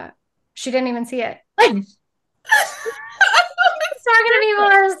she didn't even see it. Like talking to people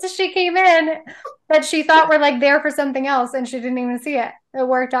as she came in that she thought were like there for something else and she didn't even see it. It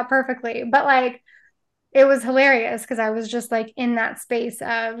worked out perfectly. But like it was hilarious because I was just like in that space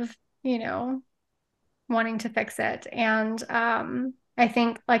of, wanting to fix it. And I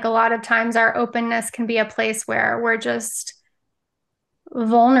think like a lot of times our openness can be a place where we're just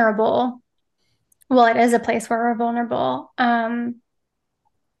vulnerable. Well, it is a place where we're vulnerable.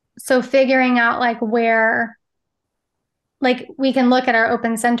 So figuring out like where, like we can look at our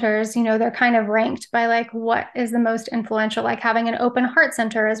open centers, they're kind of ranked by like what is the most influential. Like having an open heart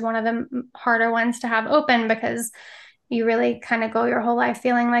center is one of the harder ones to have open because you really kind of go your whole life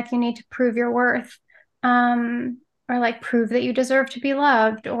feeling like you need to prove your worth, um, or like prove that you deserve to be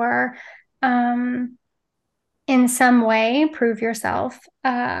loved, or in some way prove yourself.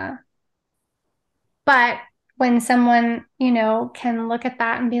 But when someone, can look at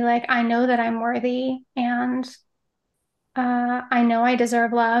that and be like, I know that I'm worthy and I know I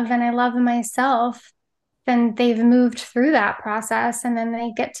deserve love and I love myself, then they've moved through that process and then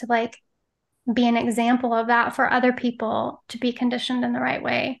they get to like be an example of that for other people to be conditioned in the right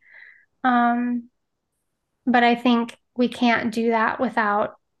way. Um, but I think we can't do that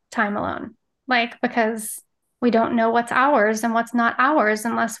without time alone, like because we don't know what's ours and what's not ours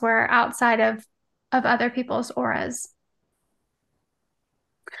unless we're outside of other people's auras.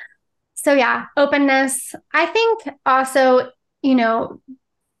 So yeah, openness. I think also, you know,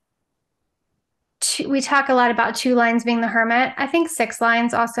 we talk a lot about two lines being the hermit. I think six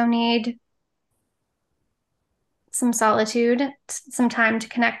lines also need some solitude, some time to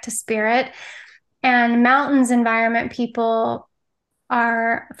connect to spirit. And mountains environment people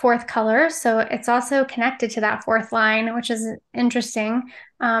are fourth color. So it's also connected to that fourth line, which is interesting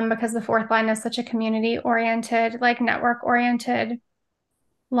because the fourth line is such a community oriented, like network oriented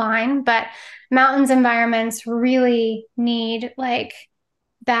line. But mountains environments really need like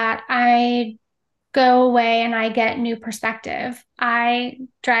that. I go away and I get new perspective. I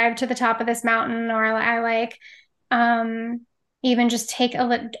drive to the top of this mountain, or I like um, even just take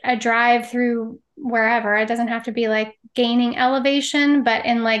a drive through wherever. It doesn't have to be like gaining elevation, but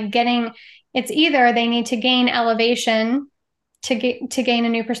in like getting, it's either they need to gain elevation to gain a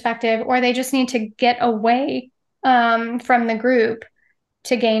new perspective, or they just need to get away from the group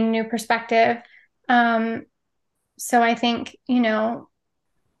to gain new perspective. Um, so I think,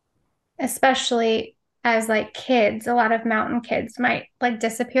 especially as like kids, a lot of mountain kids might like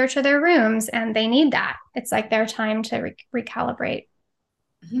disappear to their rooms and they need that. It's like their time to recalibrate.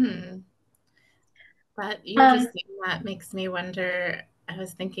 Hmm. But you Um, just saying that makes me wonder. I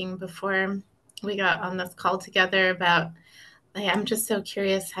was thinking before we got on this call together about, like, I'm just so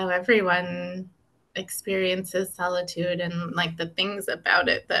curious how everyone experiences solitude and like the things about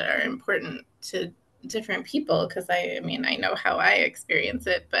it that are important to different people. Because I mean, I know how I experience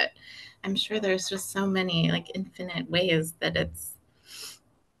it, but I'm sure there's just so many like infinite ways that it's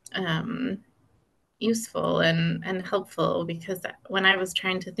um, useful and helpful. Because when I was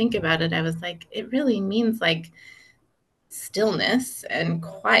trying to think about it, I was like, it really means like stillness and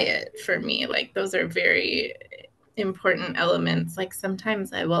quiet for me. Like those are very important elements. Like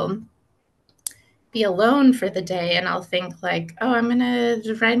sometimes I will be alone for the day and I'll think like, oh, I'm going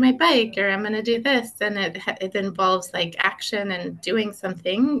to ride my bike or I'm going to do this. And it involves like action and doing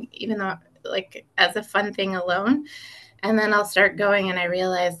something, even though like as a fun thing alone. And then I'll start going and I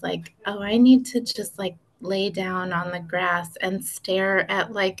realize like, oh, I need to just like lay down on the grass and stare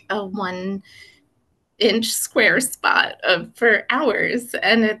at like a 1 inch square spot for hours.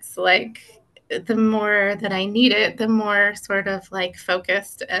 And it's like, the more that I need it, the more sort of like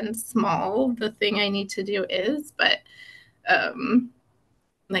focused and small the thing I need to do is. But um,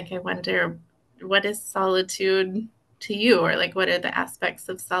 like, I wonder, what is solitude to you? Or like, what are the aspects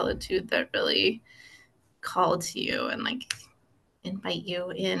of solitude that really call to you and like invite you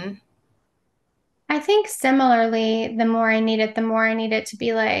in? I think similarly, the more I need it to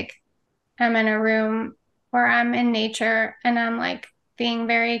be like I'm in a room or I'm in nature and I'm like being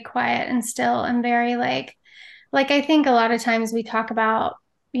very quiet and still and very like I think a lot of times we talk about,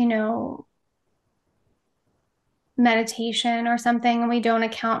 you know, meditation or something and we don't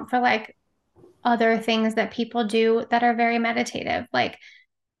account for like other things that people do that are very meditative. Like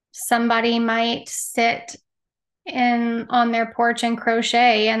somebody might sit in on their porch and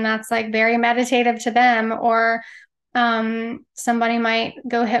crochet and that's like very meditative to them, or somebody might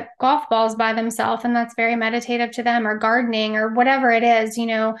go hit golf balls by themselves and that's very meditative to them, or gardening or whatever it is.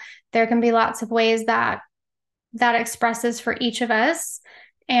 There can be lots of ways that that expresses for each of us.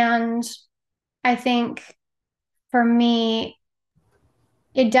 And I think for me,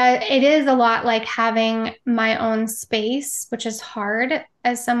 it is a lot like having my own space, which is hard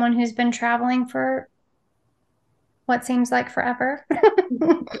as someone who's been traveling for what seems like forever.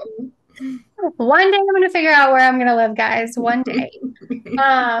 One day I'm going to figure out where I'm going to live, guys. One day.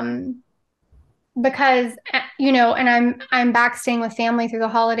 Um, because and I'm back staying with family through the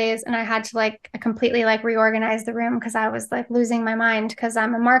holidays, and I had to like completely like reorganize the room because I was like losing my mind because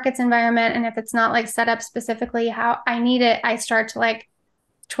I'm a markets environment, and if it's not like set up specifically how I need it, I start to like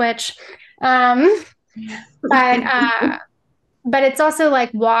twitch. Um, but but it's also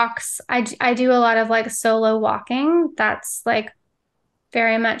like walks. I do a lot of like solo walking. That's like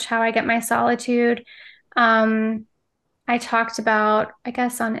very much how I get my solitude. Um, I talked about, I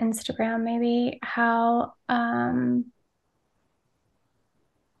guess on Instagram, maybe how I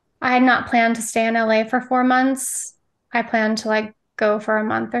had not planned to stay in LA for 4 months. I planned to like go for a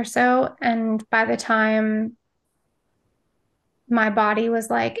month or so. And by the time my body was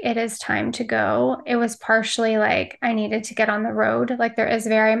like, it is time to go, it was partially like I needed to get on the road. Like there is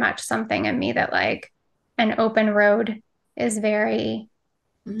very much something in me that like an open road is very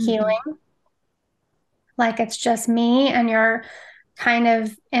Mm-hmm. healing. Like it's just me and you're kind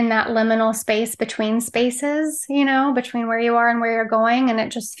of in that liminal space between spaces, between where you are and where you're going. And it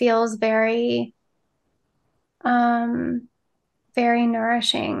just feels very, um, very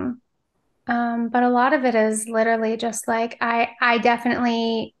nourishing. But a lot of it is literally just like I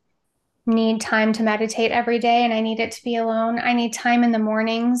definitely need time to meditate every day and I need it to be alone. I need time in the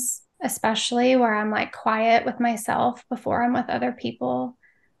mornings. especially where I'm like quiet with myself before I'm with other people.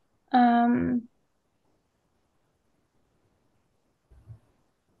 Um,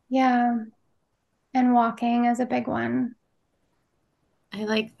 yeah, and walking is a big one. I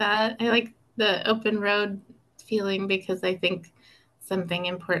like that. I like the open road feeling because I think something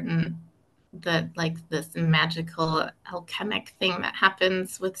important that like this magical alchemic thing that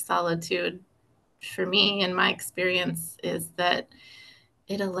happens with solitude for me in my experience is that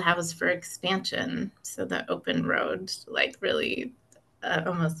it allows for expansion. So the open road, like really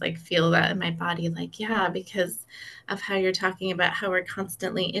almost like feel that in my body, like, yeah, because of how you're talking about how we're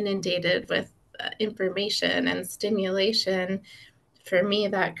constantly inundated with information and stimulation. For me,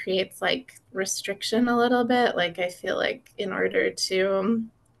 that creates like restriction a little bit. Like, I feel like in order to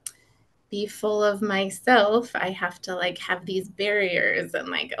be full of myself, I have to like have these barriers and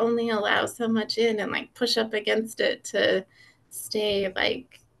like only allow so much in and like push up against it to stay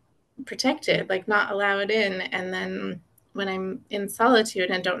like protected, like not allow it in. And then when I'm in solitude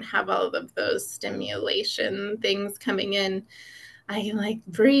and don't have all of those stimulation things coming in, I can like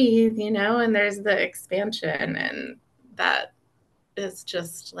breathe, and there's the expansion. And that is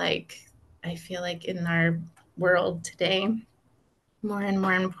just like, I feel like in our world today, more and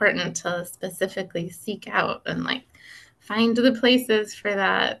more important to specifically seek out and like find the places for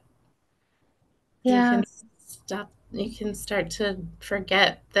that. You Yeah. can you can start to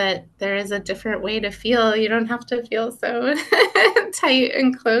forget that there is a different way to feel. You don't have to feel so tight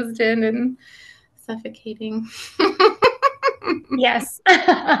and closed in and suffocating. Yes.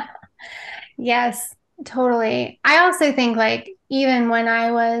 Yes, totally. I also think like even when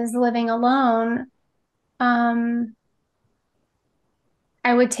I was living alone, um,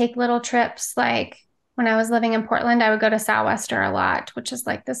 I would take little trips. Like when I was living in Portland, I would go to Southwester a lot, which is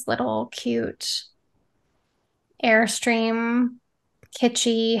like this little cute Airstream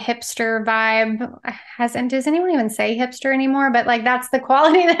kitschy hipster vibe. Does anyone even say hipster anymore? But like that's the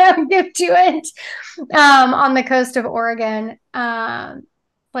quality that I would give to it. On the coast of Oregon.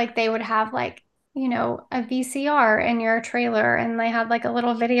 Like they would have like, a VCR in your trailer and they had like a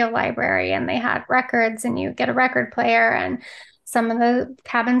little video library and they had records and you get a record player and some of the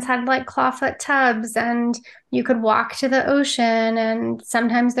cabins had like clawfoot tubs and you could walk to the ocean and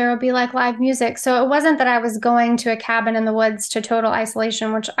sometimes there would be like live music. So it wasn't that I was going to a cabin in the woods to total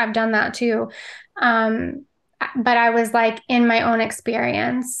isolation, which I've done that too. Um, but I was like in my own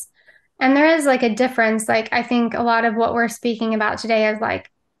experience. And there is like a difference. Like, I think a lot of what we're speaking about today is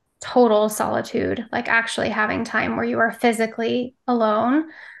like total solitude, like actually having time where you are physically alone.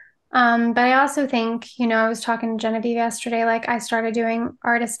 But I also think, I was talking to Genevieve yesterday, like I started doing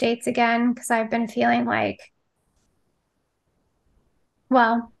artist dates again because I've been feeling like,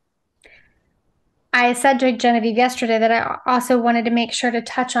 well, I said to Genevieve yesterday that I also wanted to make sure to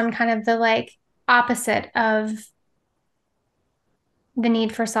touch on kind of the like opposite of the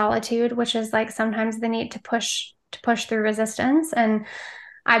need for solitude, which is like sometimes the need to push through resistance. And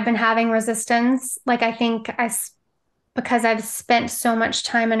I've been having resistance. Like I think because I've spent so much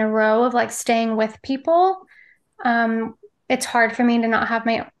time in a row of like staying with people, um, it's hard for me to not have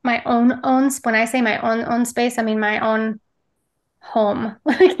my own. When I say my own space, I mean my own home,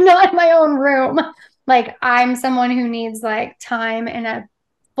 like not my own room. Like I'm someone who needs like time in a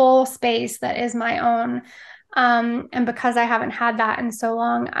full space that is my own. And because I haven't had that in so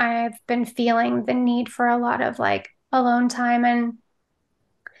long, I've been feeling the need for a lot of like alone time and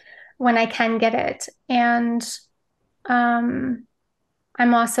when I can get it. And um,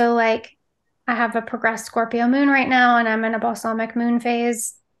 I'm also like, I have a progressed Scorpio moon right now, and I'm in a balsamic moon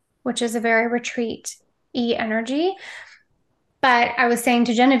phase, which is a very retreat y energy. But I was saying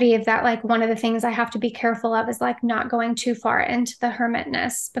to Genevieve that like one of the things I have to be careful of is like not going too far into the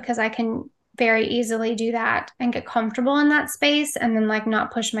hermitness because I can very easily do that and get comfortable in that space and then like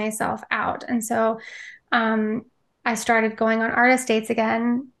not push myself out. And so um I started going on artist dates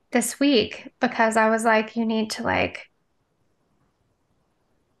again this week because I was like, you need to like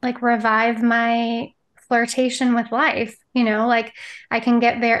revive my flirtation with life, like I can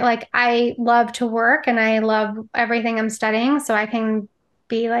get there. Like I love to work and I love everything I'm studying, so I can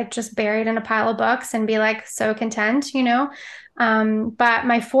be like just buried in a pile of books and be like so content. But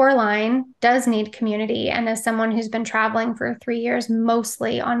my four line does need community, and as someone who's been traveling for 3 years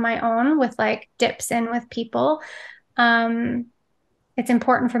mostly on my own with like dips in with people, um it's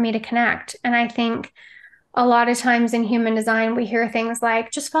important for me to connect. And I think a lot of times in human design, we hear things like,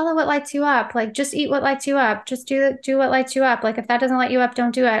 just follow what lights you up, like just eat what lights you up, just do what lights you up. Like if that doesn't light you up,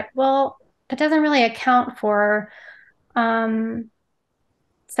 don't do it. Well, that doesn't really account for um,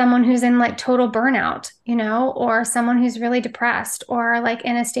 someone who's in like total burnout, or someone who's really depressed or like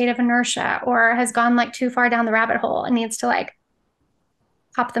in a state of inertia or has gone like too far down the rabbit hole and needs to like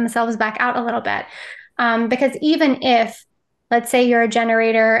pop themselves back out a little bit. Because even if, let's say, you're a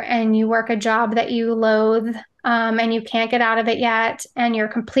generator and you work a job that you loathe, and you can't get out of it yet, and you're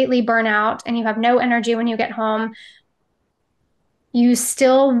completely burnt out and you have no energy when you get home, you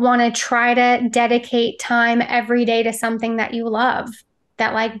still want to try to dedicate time every day to something that you love,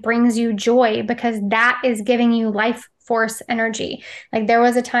 that like brings you joy, because that is giving you life force energy. Like there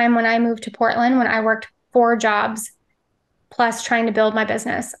was a time when I moved to Portland when I worked 4 jobs plus trying to build my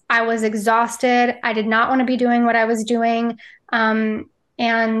business. I was exhausted. I did not want to be doing what I was doing.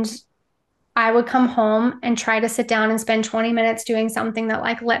 And I would come home and try to sit down and spend 20 minutes doing something that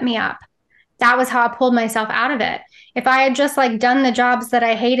like lit me up. That was how I pulled myself out of it. If I had just like done the jobs that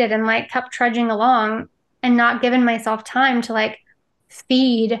I hated and like kept trudging along and not given myself time to like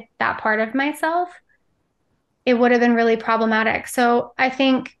feed that part of myself, it would have been really problematic. So I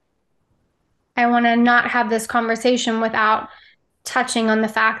think I want to not have this conversation without touching on the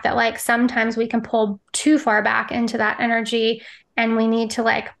fact that like sometimes we can pull too far back into that energy and we need to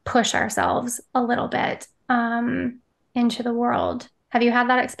like push ourselves a little bit into the world. Have you had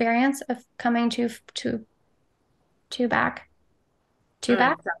that experience of coming too back? Too Oh,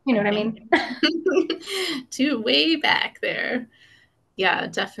 back? You know what I definitely. mean? To way back there. Yeah,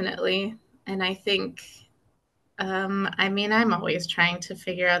 definitely. And I think, I mean, I'm always trying to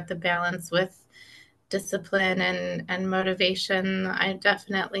figure out the balance with discipline and motivation. I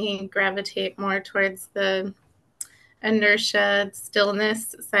definitely gravitate more towards the inertia,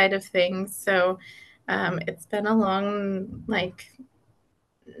 stillness side of things. So it's been a long, like,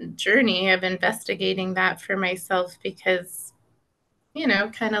 journey of investigating that for myself because,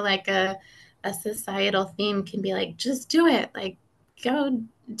 kind of like a societal theme can be like, just do it, like, go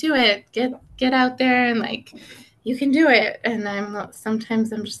do it, get out there and like, you can do it. And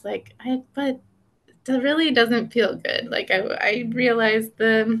sometimes I'm just like, but that really doesn't feel good. Like I realize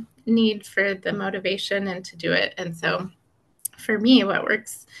the need for the motivation and to do it. And so for me, what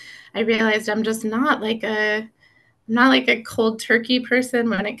works, I realized I'm not like a cold turkey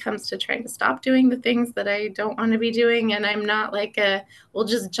person when it comes to trying to stop doing the things that I don't want to be doing. And I'm not like we'll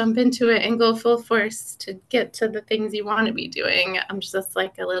just jump into it and go full force to get to the things you want to be doing. I'm just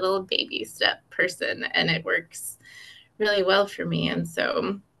like a little baby step person and it works really well for me. And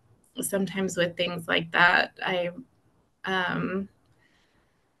so sometimes with things like that, um,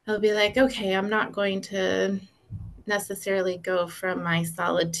 I'll be like, okay, I'm not going to necessarily go from my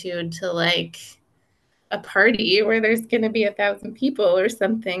solitude to like a party where there's going to be 1,000 people or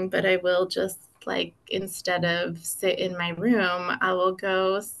something, but I will just like instead of sit in my room, I will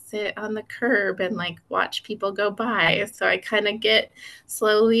go sit on the curb and like watch people go by. So I kind of get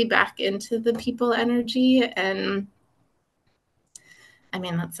slowly back into the people energy. And I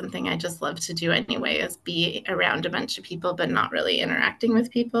mean, that's something I just love to do anyway, is be around a bunch of people, but not really interacting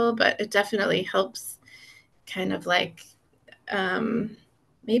with people. But it definitely helps kind of like, um,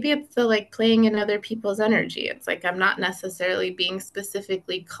 maybe it's the like playing in other people's energy. It's like I'm not necessarily being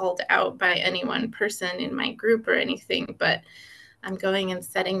specifically called out by any one person in my group or anything, but I'm going and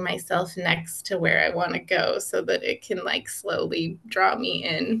setting myself next to where I want to go so that it can like slowly draw me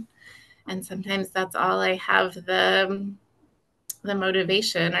in. And sometimes that's all I have the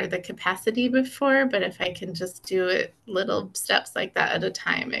motivation or the capacity before, but if I can just do it little steps like that at a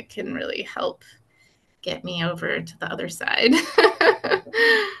time, it can really help get me over to the other side.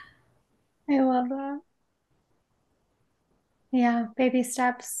 I love that. Yeah, baby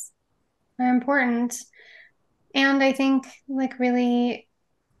steps are important. And I think like really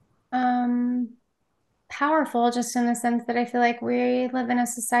um powerful, just in the sense that I feel like we live in a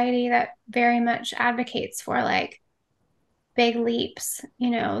society that very much advocates for like big leaps,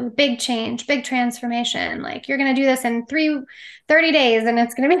 big change, big transformation. Like you're going to do this in 30 days and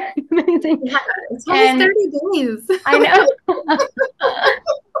it's going to be amazing. Yeah, it's almost And 30 days. I know.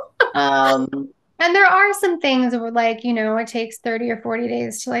 um, and there are some things where like, it takes 30 or 40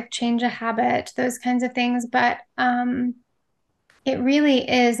 days to like change a habit, those kinds of things. But it really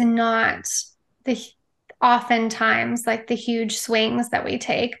is not the oftentimes like the huge swings that we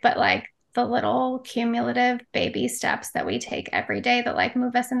take, but like the little cumulative baby steps that we take every day that like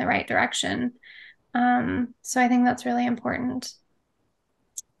move us in the right direction. So I think that's really important.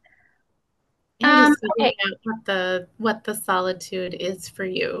 And just figuring Okay. out what the solitude is for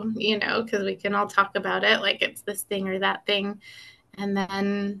you, because we can all talk about it like it's this thing or that thing. And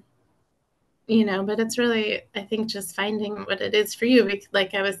then, but it's really, I think, just finding what it is for you.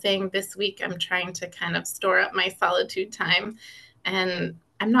 Like I was saying, this week, I'm trying to kind of store up my solitude time. And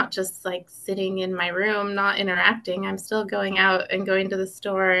I'm not just like sitting in my room, not interacting. I'm still going out and going to the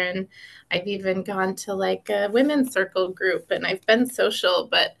store. And I've even gone to like a women's circle group and I've been social,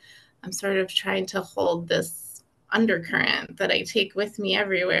 but I'm sort of trying to hold this undercurrent that I take with me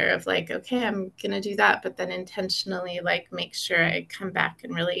everywhere of like, okay, I'm going to do that, but then intentionally like make sure I come back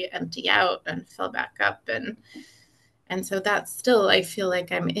and really empty out and fill back up. And so that's still, I feel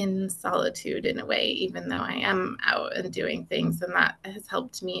like I'm in solitude in a way, even though I am out and doing things. And that has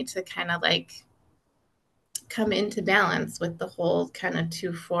helped me to kind of like come into balance with the whole kind of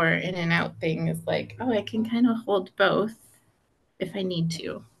 2-4 in and out thing is like, oh, I can kind of hold both if I need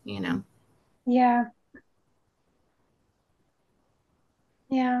to, you know? Yeah.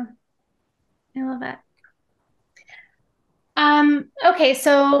 Yeah. I love it. Okay,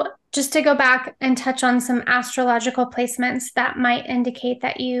 so just to go back and touch on some astrological placements that might indicate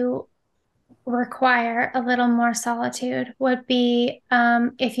that you require a little more solitude would be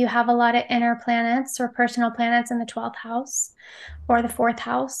if you have a lot of inner planets or personal planets in the 12th house or the fourth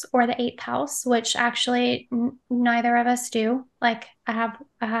house or the eighth house, which actually neither of us do. Like I have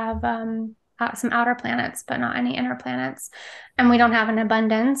some outer planets, but not any inner planets, and we don't have an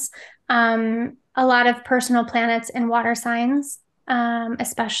abundance. A lot of personal planets in water signs,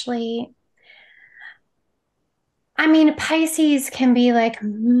 especially. I mean, Pisces can be like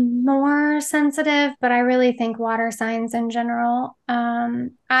more sensitive, but I really think water signs in general. I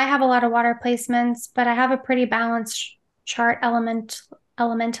have a lot of water placements, but I have a pretty balanced chart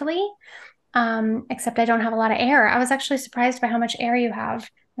elementally. Except I don't have a lot of air. I was actually surprised by how much air you have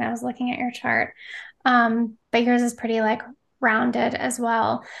when I was looking at your chart. But yours is pretty like rounded as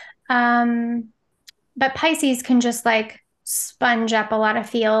well. Um, but Pisces can just like sponge up a lot of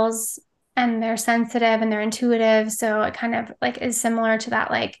feels and they're sensitive and they're intuitive. So it kind of like is similar to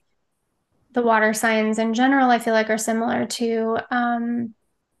that, like the water signs in general, I feel like are similar to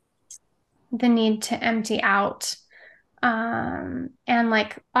the need to empty out and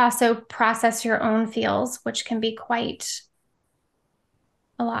like also process your own feels, which can be quite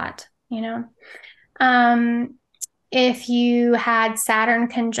a lot, you know. Um, if you had Saturn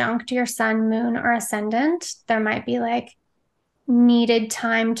conjunct your sun, moon, or ascendant, there might be like needed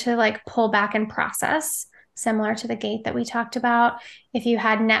time to like pull back and process, similar to the gate that we talked about. If you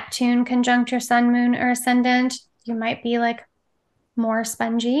had Neptune conjunct your sun, moon, or ascendant, you might be like more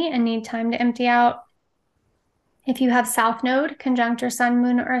spongy and need time to empty out. If you have South Node conjunct your sun,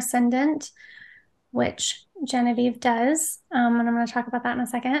 moon, or ascendant, which Genevieve does, and I'm going to talk about that in a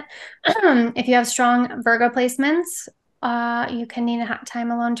second. If you have strong Virgo placements, you can need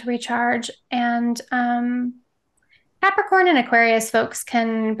time alone to recharge. And Capricorn and Aquarius folks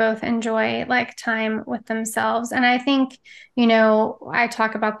can both enjoy like time with themselves. And I think, I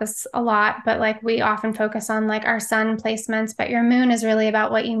talk about this a lot, but like we often focus on like our sun placements, but your moon is really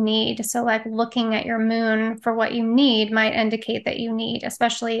about what you need. So like looking at your moon for what you need might indicate that you need,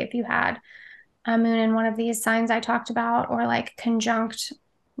 especially if you had a moon in one of these signs I talked about, or like conjunct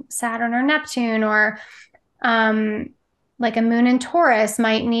Saturn or Neptune, or um like a moon in Taurus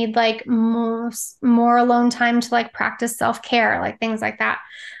might need like more alone time to like practice self-care, like things like that.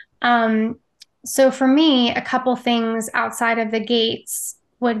 So for me, a couple things outside of the gates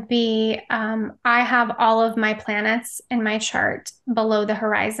would be I have all of my planets in my chart below the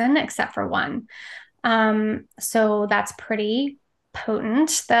horizon except for one. So that's pretty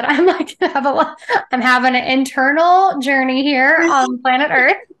potent that I'm like I'm having an internal journey here on planet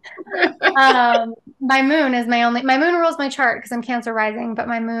Earth. My moon rules my chart because I'm Cancer rising, but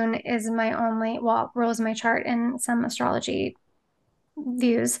my moon is rules my chart in some astrology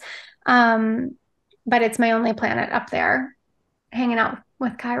views. Um, but it's my only planet up there hanging out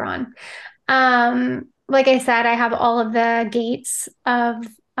with Chiron. Like I said, I have all of the gates of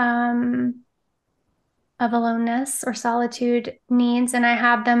aloneness or solitude needs, and I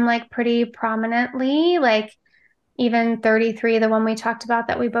have them like pretty prominently, like even 33, the one we talked about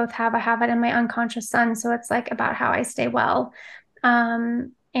that we both have, I have it in my unconscious sun. So it's like about how I stay well.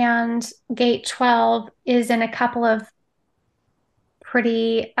 And gate 12 is in a couple of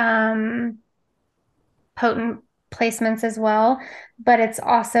pretty potent placements as well. But it's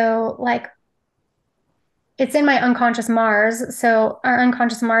also like, it's in my unconscious Mars. So our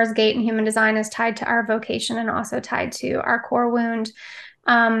unconscious Mars gate in human design is tied to our vocation and also tied to our core wound.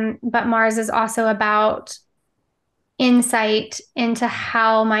 But Mars is also about insight into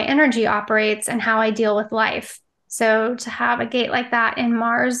how my energy operates and how I deal with life. So to have a gate like that in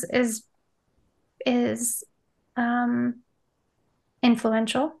Mars is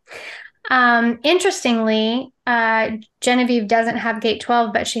influential. Interestingly, Genevieve doesn't have gate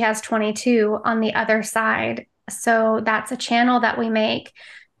 12, but she has 22 on the other side. So that's a channel that we make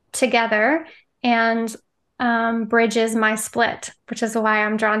together and bridges my split, which is why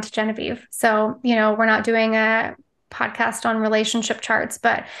I'm drawn to Genevieve. So, we're not doing a podcast on relationship charts,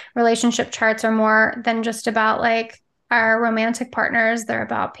 but relationship charts are more than just about like our romantic partners. They're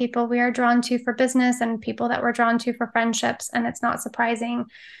about people we are drawn to for business and people that we're drawn to for friendships. And it's not surprising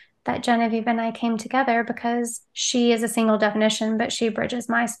that Genevieve and I came together because she is a single definition, but she bridges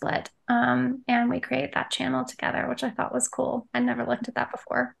my split. And we create that channel together, which I thought was cool. I never looked at that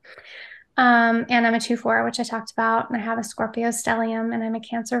before. And I'm a 2/4, which I talked about. And I have a Scorpio stellium, and I'm a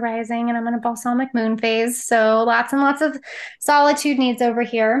Cancer rising, and I'm in a balsamic moon phase. So lots and lots of solitude needs over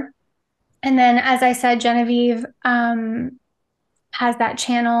here. And then, as I said, Genevieve has that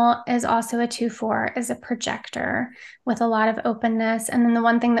channel, is also a 2/4, is a projector with a lot of openness. And then the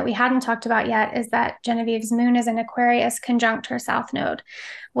one thing that we hadn't talked about yet is that Genevieve's moon is in Aquarius conjunct her south node,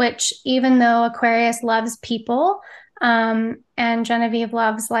 which even though Aquarius loves people, and Genevieve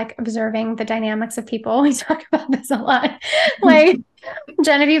loves like observing the dynamics of people. We talk about this a lot. Like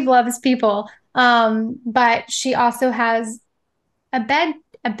Genevieve loves people. But she also has a bed,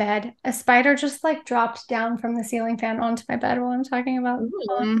 a spider just like dropped down from the ceiling fan onto my bed while I'm talking about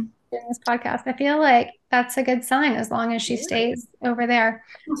Mm. doing this podcast. I feel like that's a good sign as long as she stays over there.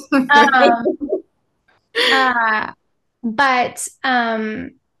 Yeah. Um, uh, but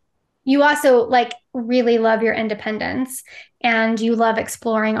you also like really love your independence and you love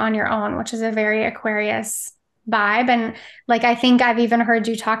exploring on your own, which is a very Aquarius vibe. And like, I think I've even heard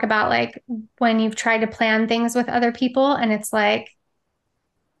you talk about like when you've tried to plan things with other people and it's like,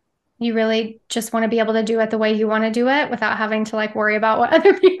 you really just want to be able to do it the way you want to do it without having to like worry about what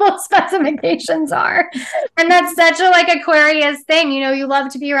other people's specifications are. And that's such a like Aquarius thing. You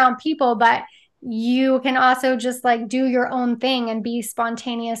love to be around people, but you can also just like do your own thing and be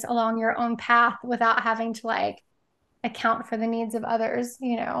spontaneous along your own path without having to like account for the needs of others.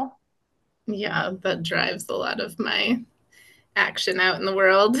 Yeah, that drives a lot of my action out in the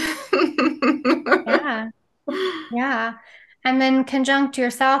world. Yeah. Yeah. And then conjunct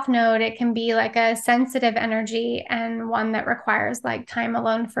your south node, it can be like a sensitive energy and one that requires like time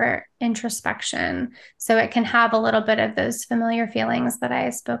alone for introspection. So it can have a little bit of those familiar feelings that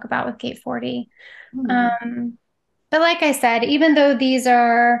I spoke about with Gate 40. Hmm. Um, but like I said, even though these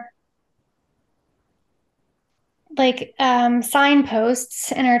are like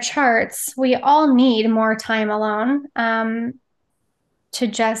signposts in our charts, we all need more time alone. To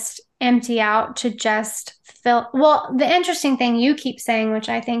just empty out, to just fill. Well, the interesting thing you keep saying, which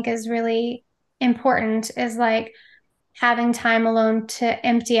I think is really important, is like having time alone to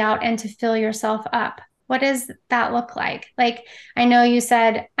empty out and to fill yourself up. What does that look like? Like, I know you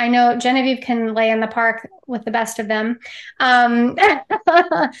said, I know Genevieve can lay in the park with the best of them. I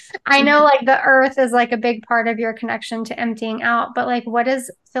know like the earth is like a big part of your connection to emptying out, but like, what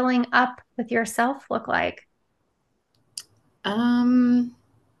does filling up with yourself look like? Um,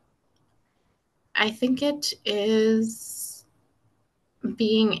 I think it is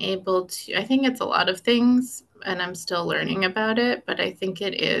being able to, I think it's a lot of things, and I'm still learning about it, but I think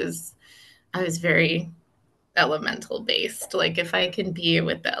it is, I was very elemental based. Like, if I can be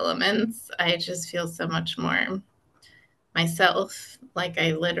with the elements, I just feel so much more myself. Like,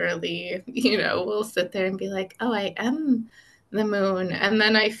 I literally, will sit there and be like, oh, I am the moon. And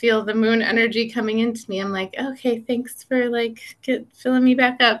then I feel the moon energy coming into me. I'm like, okay, thanks for like filling me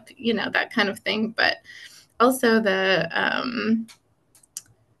back up, that kind of thing. But also the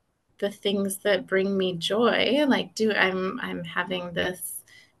things that bring me joy, like I'm having this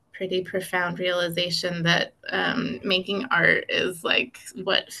pretty profound realization that making art is like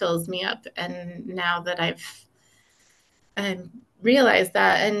what fills me up. And now that I've realized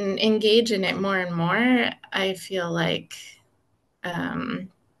that and engage in it more and more, I feel like um,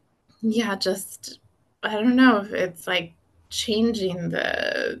 yeah, just I don't know if it's like changing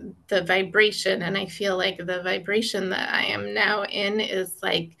the vibration, and I feel like the vibration that I am now in is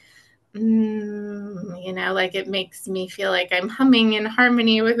like like it makes me feel like I'm humming in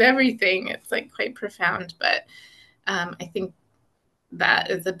harmony with everything. It's like quite profound, but I think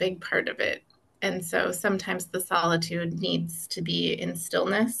that is a big part of it. And so sometimes the solitude needs to be in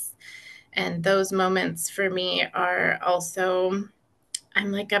stillness. And those moments for me are also,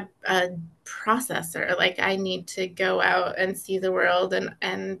 I'm like a processor. Like I need to go out and see the world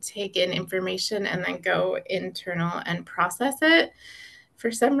and take in information and then go internal and process it.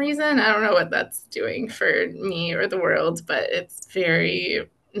 For some reason, I don't know what that's doing for me or the world, but it's very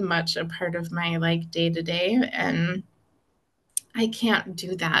much a part of my like day to day. And I can't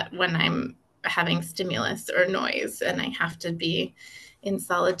do that when I'm having stimulus or noise, and I have to be in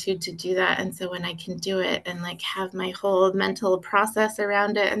solitude to do that. And so when I can do it and like have my whole mental process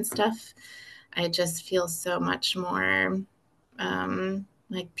around it and stuff, I just feel so much more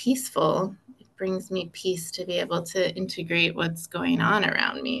like peaceful. It brings me peace to be able to integrate what's going on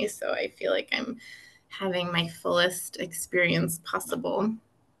around me. So I feel like I'm having my fullest experience possible.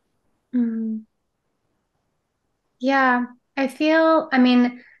 Mm. Yeah, I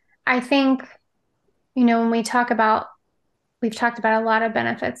mean, I think, when we've talked about a lot of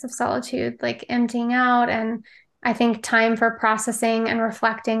benefits of solitude, like emptying out. And I think time for processing and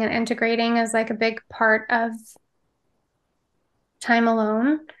reflecting and integrating is like a big part of time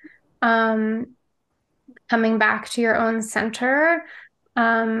alone. Um, Coming back to your own center,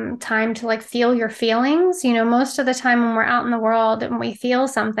 time to like feel your feelings. Most of the time when we're out in the world and we feel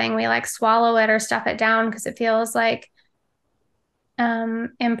something, we like swallow it or stuff it down because it feels like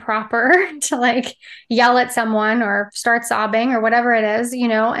improper to like yell at someone or start sobbing or whatever it is.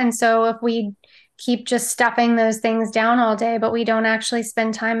 And so if we keep just stuffing those things down all day, but we don't actually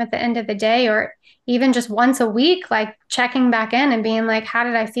spend time at the end of the day or even just once a week, like checking back in and being like, how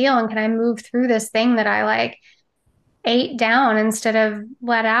did I feel? And can I move through this thing that I like ate down instead of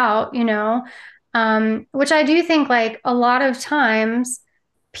let out, which I do think like a lot of times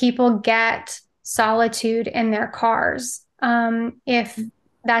people get solitude in their cars. If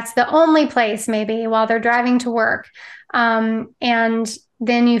that's the only place, maybe while they're driving to work. And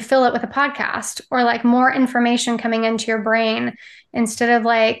then you fill it with a podcast or like more information coming into your brain instead of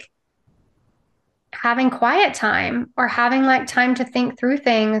like having quiet time or having like time to think through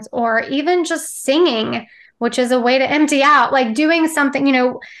things or even just singing, which is a way to empty out, like doing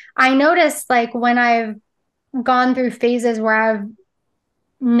something. I noticed like when I've gone through phases where I've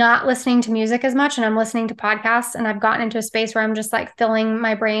not listening to music as much and I'm listening to podcasts and I've gotten into a space where I'm just like filling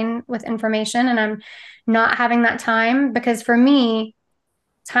my brain with information and I'm not having that time because for me,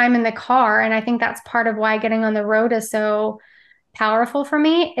 time in the car, and I think that's part of why getting on the road is so powerful for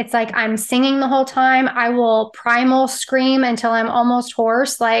me. It's like I'm singing the whole time. I will primal scream until I'm almost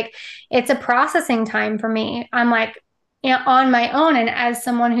hoarse. Like it's a processing time for me. I'm like on my own. And as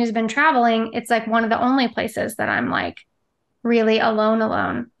someone who's been traveling, it's like one of the only places that I'm like really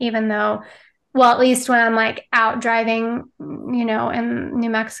alone, even though, well, at least when I'm like out driving, in New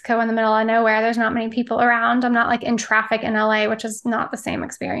Mexico in the middle of nowhere, there's not many people around. I'm not like in traffic in LA, which is not the same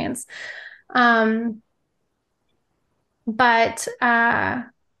experience. Um, but I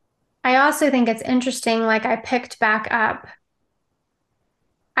also think it's interesting. Like, I picked back up,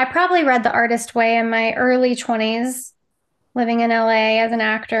 I probably read The Artist Way in my early 20s, living in LA as an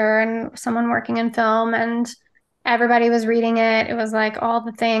actor and someone working in film, and everybody was reading it. It was like all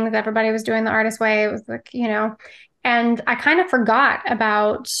the things everybody was doing the artist way. It was like, and I kind of forgot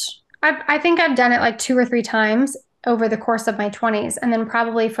about, I think I've done it like two or three times over the course of my 20s. And then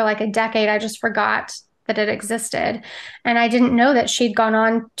probably for like a decade, I just forgot that it existed. And I didn't know that she'd gone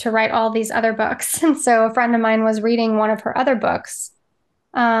on to write all these other books. And so a friend of mine was reading one of her other books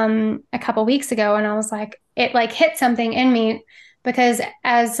a couple weeks ago, and I was like, it like hit something in me because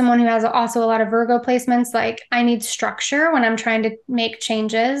as someone who has also a lot of Virgo placements, like I need structure when I'm trying to make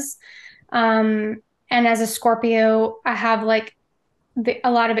changes. And as a Scorpio, I have like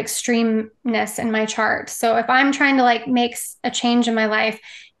a lot of extremeness in my chart. So if I'm trying to like make a change in my life,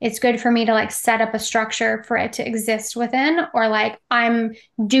 it's good for me to like set up a structure for it to exist within, or like I'm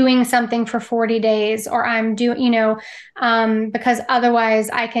doing something for 40 days, or I'm doing, because otherwise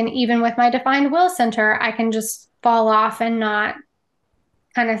I can, even with my defined will center, I can just fall off and not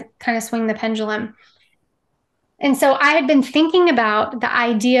kind of swing the pendulum. And so I had been thinking about the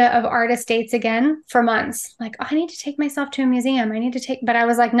idea of artist dates again for months. Like, oh, I need to take myself to a museum. But I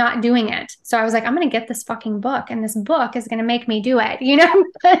was like not doing it. So I was like, I'm going to get this fucking book, and this book is going to make me do it,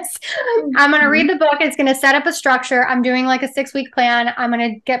 I'm going to read the book. It's going to set up a structure. I'm doing like a 6-week plan. I'm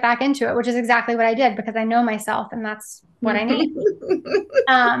going to get back into it, which is exactly what I did because I know myself and that's what I need.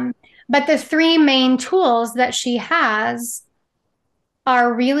 But the three main tools that she has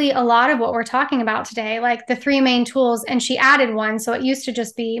are really a lot of what we're talking about today, like the three main tools. And she added one. So it used to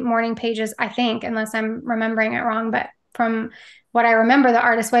just be morning pages, I think, unless I'm remembering it wrong. But from what I remember, the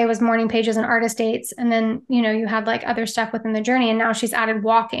artist way was morning pages and artist dates. And then, you had like other stuff within the journey. And now she's added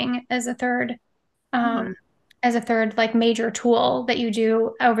walking Oh. as a third like major tool that you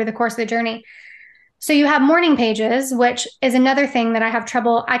do over the course of the journey. So you have morning pages, which is another thing that I have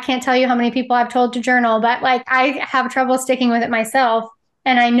trouble. I can't tell you how many people I've told to journal, but like I have trouble sticking with it myself.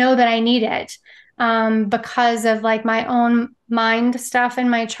 And I know that I need it because of like my own mind stuff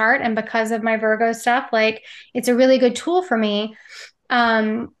in my chart and because of my Virgo stuff. Like it's a really good tool for me.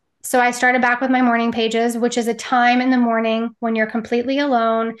 So I started back with my morning pages, which is a time in the morning when you're completely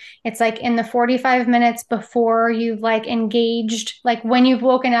alone. It's like in the 45 minutes before you've like engaged, like when you've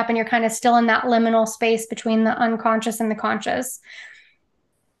woken up and you're kind of still in that liminal space between the unconscious and the conscious.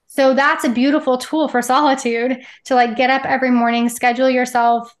 So that's a beautiful tool for solitude to like get up every morning, schedule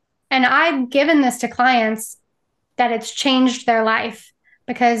yourself. And I've given this to clients that it's changed their life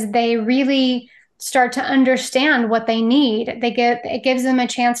because they really start to understand what they need. It gives them a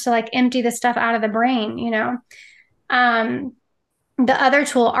chance to like empty the stuff out of the brain, you know. Um, the other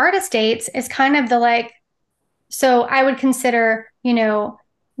tool, art estates, is kind of the like, so I would consider, you know,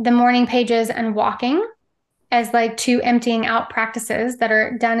 the morning pages and walking as like two emptying out practices that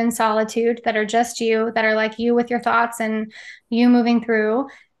are done in solitude, that are just you, that are like you with your thoughts and you moving through.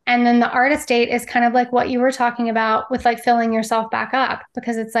 And then the art estate is kind of like what you were talking about with like filling yourself back up,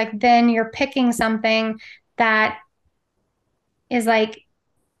 because it's like then you're picking something that is like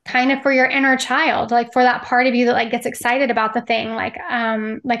kind of for your inner child, like for that part of you that like gets excited about the thing. Like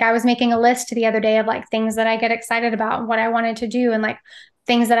I was making a list the other day of like things that I get excited about and what I wanted to do and like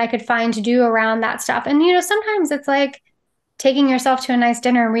things that I could find to do around that stuff. And you know, sometimes it's like taking yourself to a nice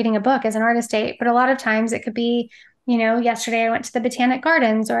dinner and reading a book as an artist date, but a lot of times it could be, you know, yesterday I went to the Botanic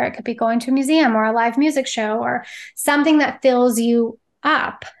Gardens, or it could be going to a museum or a live music show or something that fills you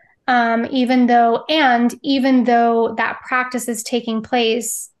up. Even though that practice is taking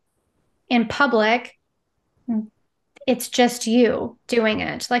place in public, it's just you doing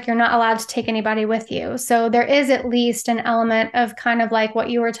it. Like you're not allowed to take anybody with you. So there is at least an element of kind of like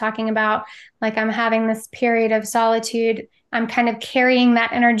what you were talking about. Like I'm having this period of solitude. I'm kind of carrying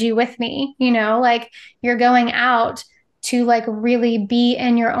that energy with me, you know, like you're going out to like really be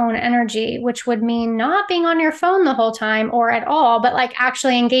in your own energy, which would mean not being on your phone the whole time or at all, but like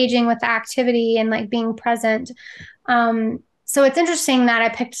actually engaging with the activity and like being present. So it's interesting that I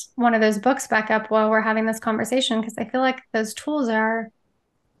picked one of those books back up while we're having this conversation, because I feel like those tools are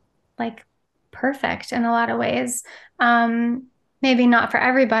like perfect in a lot of ways. Um, Maybe not for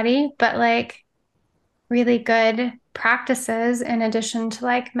everybody, but like really good practices in addition to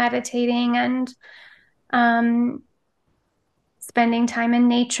like meditating and um, spending time in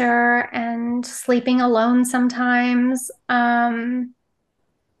nature and sleeping alone sometimes.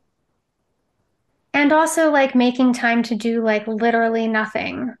 And also like making time to do like literally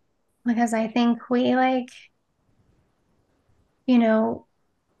nothing, because I think we like, you know,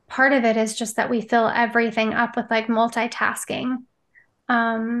 part of it is just that we fill everything up with like multitasking.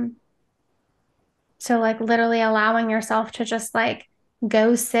 Um, so like literally allowing yourself to just like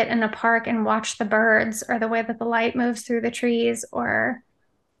go sit in a park and watch the birds or the way that the light moves through the trees, or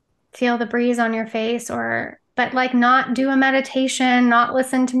feel the breeze on your face, or but like not do a meditation, not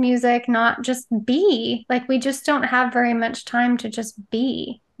listen to music, not just be. Like we just don't have very much time to just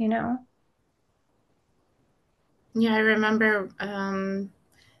be, you know? Yeah, I remember.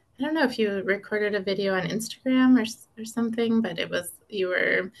 I don't know if you recorded a video on Instagram or something, but it was you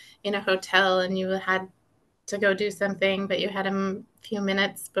were in a hotel and you had to go do something, but you had a few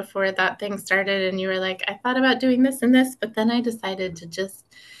minutes before that thing started, and you were like, I thought about doing this and this, but then I decided to just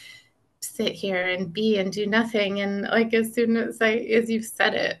sit here and be and do nothing. And like as soon as you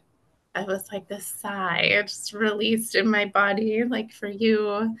said it, I was like this sigh. It just released in my body, like for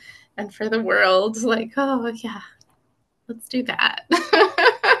you and for the world. Like, oh yeah, let's do that.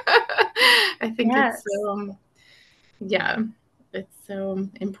 I think it's Yes. so, yeah, it's so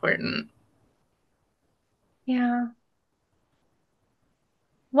important. Yeah.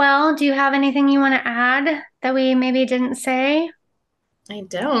 Well, do you have anything you want to add that we maybe didn't say? I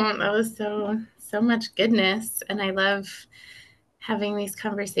don't. That was so much goodness, and I love having these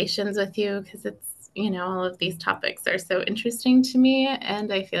conversations with you because all of these topics are so interesting to me,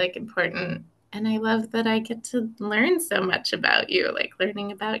 and I feel like important. And I love that I get to learn so much about you, like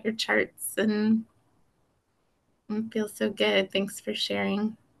learning about your charts, and it feels so good. Thanks for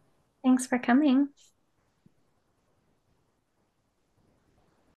sharing. Thanks for coming.